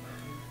Dream?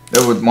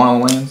 That was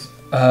Marlon Wayans?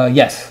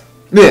 Yes.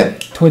 Yeah.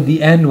 Toward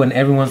the end, when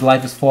everyone's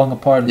life is falling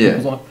apart, and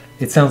people's life,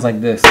 it sounds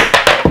like this.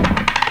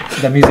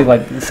 That music,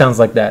 like, it sounds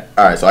like that.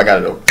 All right, so I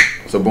got it open.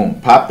 So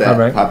boom, pop that,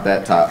 right. Pop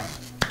that top.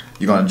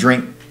 You're gonna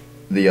drink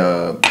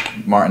the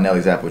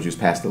Martinelli's apple juice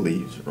past the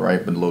leaves,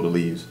 right below the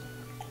leaves.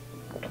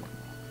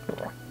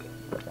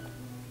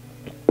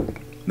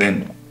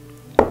 Then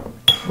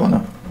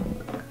gonna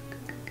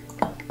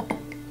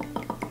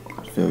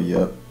fill you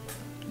up.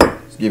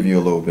 Just give you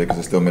a little bit because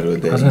it's still middle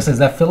of the day. I was gonna say, does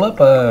that fill up?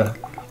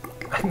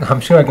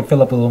 I'm sure I could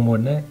fill up a little more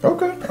than that.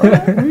 Okay. All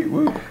right.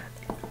 we.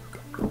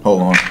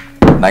 Hold on.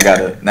 And I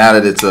gotta, now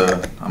that it's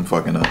I'm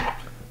fucking up.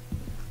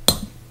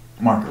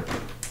 Marker.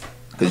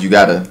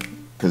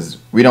 Because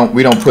we don't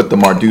put the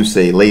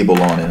Marduce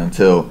label on it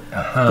until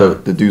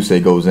the Duce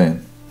goes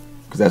in.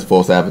 Because that's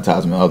false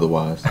advertisement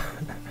otherwise.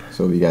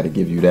 So we got to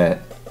give you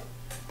that.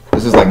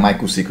 This is like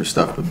Michael's Secret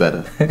stuff, but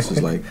better. This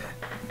is like,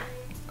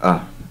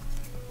 alright,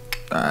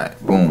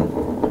 boom,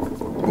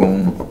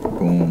 boom,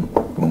 boom,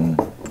 boom.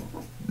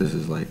 This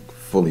is like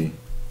fully.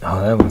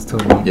 Oh, that one's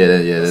totally. Yeah.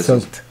 This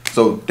soaked.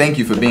 So thank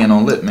you for being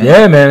on Lit, man.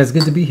 Yeah, man, it's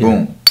good to be here.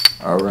 Boom.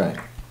 All right.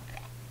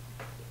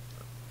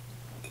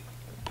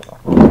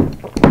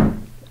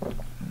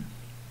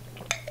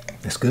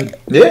 It's good.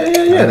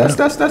 Yeah.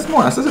 That's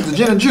more. That's the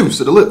gin and juice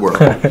of the Lit world.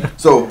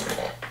 So,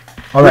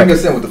 bring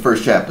us in with the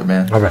first chapter,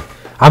 man. All right.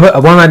 Why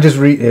don't I just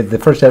read the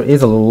first chapter?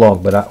 Is a little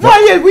long, but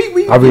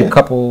I'll read a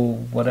couple.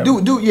 Whatever.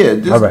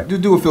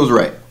 Do what feels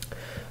right.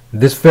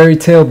 This fairy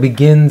tale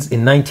begins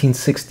in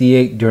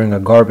 1968 during a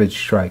garbage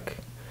strike.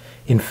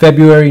 In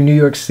February, New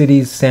York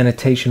City's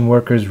sanitation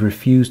workers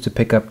refused to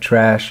pick up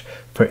trash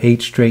for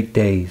 8 straight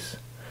days.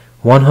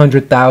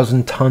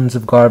 100,000 tons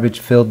of garbage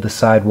filled the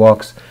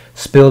sidewalks,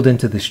 spilled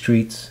into the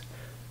streets.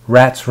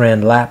 Rats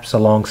ran laps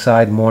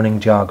alongside morning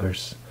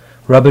joggers.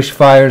 Rubbish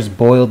fires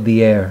boiled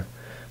the air.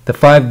 The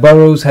 5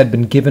 boroughs had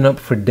been given up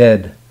for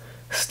dead.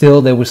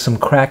 Still, there was some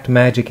cracked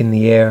magic in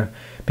the air,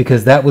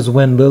 because that was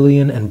when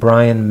Lillian and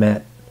Brian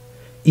met.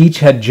 Each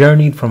had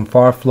journeyed from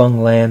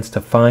far-flung lands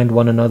to find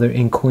one another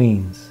in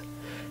Queens.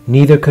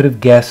 Neither could have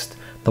guessed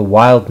the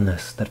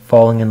wildness that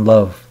falling in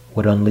love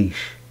would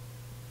unleash.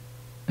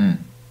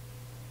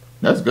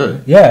 That's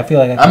good. Yeah, I feel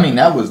like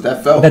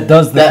that felt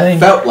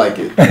like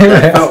it.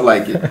 That felt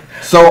like it.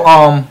 So,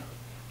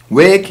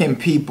 where can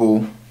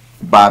people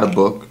buy the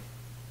book,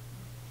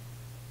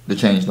 The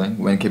Changeling?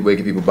 Where can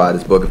people buy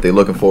this book if they're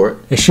looking for it?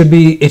 It should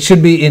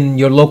be in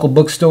your local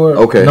bookstore.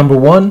 Okay. Number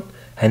 1,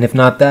 and if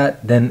not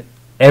that, then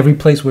every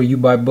place where you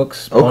buy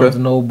books, Barnes &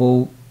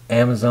 Noble,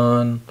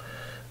 Amazon,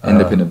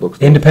 independent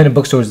bookstores. Independent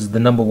bookstores is the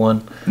number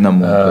 1.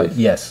 Number 1 place.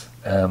 Yes.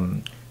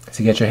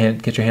 So get your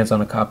hands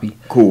on a copy.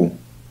 Cool.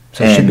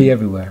 So it should be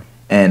everywhere.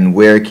 And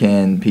where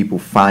can people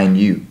find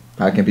you?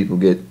 How can people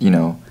get,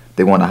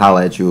 they want to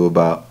holler at you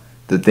about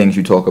the things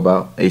you talk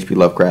about, H.P.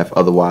 Lovecraft,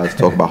 otherwise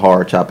talk about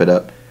horror, chop it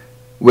up.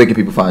 Where can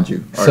people find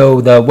you? So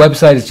the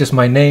website is just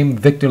my name,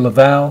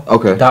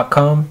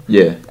 VictorLaValle.com.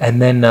 Yeah.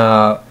 And then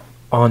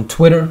on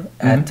Twitter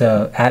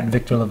at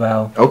Victor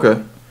LaValle.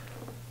 Okay.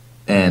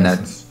 And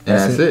that's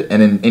it.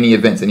 And then any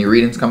events, any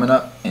readings coming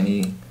up?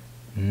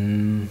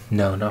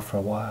 No, not for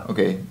a while.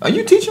 Okay. Are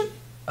you teaching?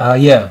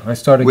 Yeah, I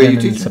started Where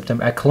again in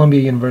September at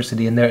Columbia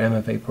University in their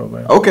MFA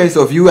program. Okay,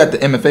 so if you at the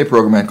MFA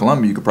program at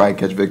Columbia, you could probably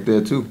catch Vic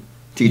there too.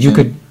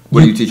 Teaching.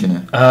 What are you teaching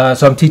in?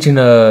 So I'm teaching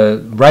a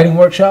writing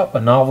workshop,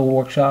 a novel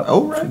workshop.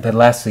 Oh, right. That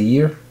lasts a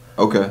year.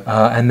 Okay.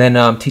 And then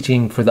I'm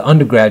teaching for the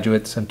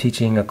undergraduates. I'm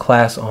teaching a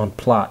class on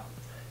plot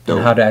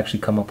and how to actually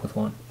come up with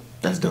one.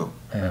 That's dope.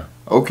 Yeah.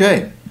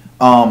 Okay.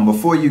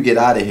 Before you get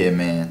out of here,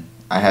 man,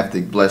 I have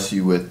to bless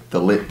you with the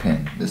Lit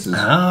pen. This is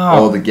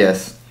all the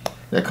guests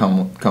that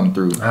come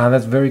through.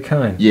 That's very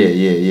kind. Yeah.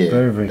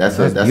 Very, very that's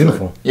kind. That's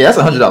beautiful. That's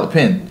 $100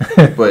 pen.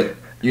 But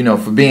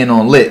for being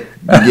on Lit,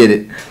 you get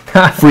it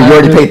free. You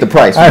already paid the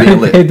price for being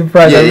Lit. Paid the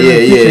price.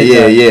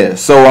 Yeah.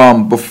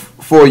 So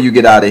before you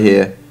get out of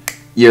here,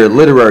 your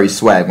literary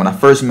swag. When I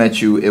first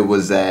met you, it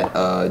was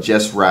at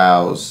Jess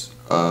Rao's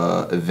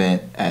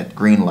event at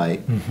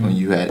Greenlight when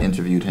you had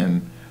interviewed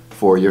him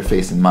for Your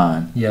Face and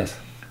Mine. Yes.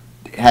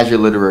 Has your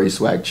literary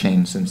swag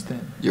changed since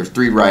then? Your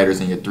 3 writers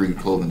and your 3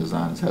 clothing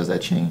designers, has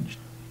that changed?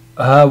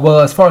 Well,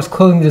 as far as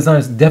clothing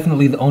designers,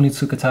 definitely the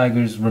Onitsuka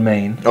Tigers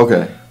remain.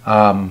 Okay.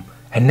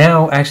 And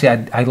now,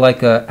 actually, I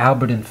like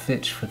Albert and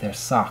Fitch for their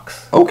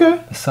socks.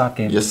 Okay. The sock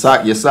game. Your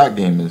sock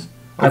game is...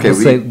 Okay, I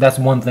would say that's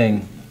one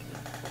thing.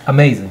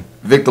 Amazing.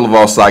 Victor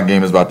LaValle's sock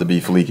game is about to be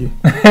fleeky.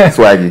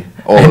 Swaggy.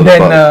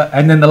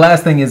 And then the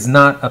last thing is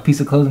not a piece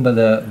of clothing, but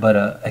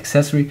a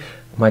accessory.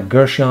 My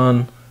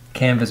Gershon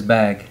canvas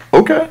bag.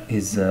 Okay.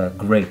 Is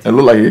great. It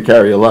looks like it can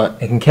carry a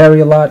lot. It can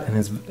carry a lot, and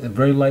it's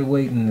very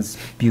lightweight, and it's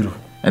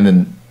beautiful. And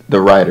then the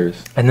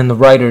writers.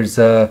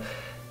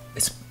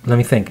 Let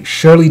me think.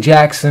 Shirley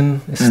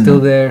Jackson is still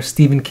there.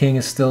 Stephen King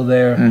is still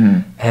there.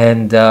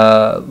 And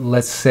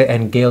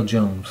and Gail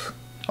Jones.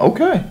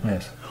 Okay.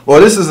 Yes.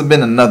 Well, this has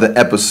been another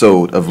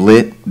episode of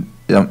Lit.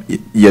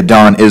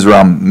 Yadon Israel.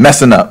 I'm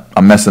messing up.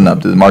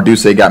 The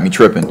Marduce got me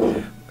tripping.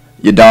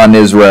 Yadon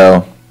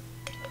Israel,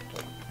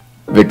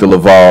 Victor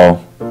LaValle,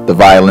 The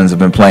violins have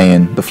been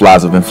playing. The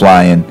flies have been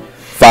flying.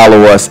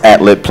 Follow us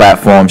at Lit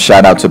Platform.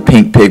 Shout out to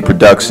Pink Pig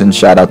Productions.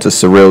 Shout out to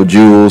Surreal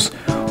Jules.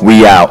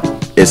 We out.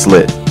 It's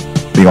lit.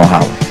 We gon'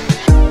 holler.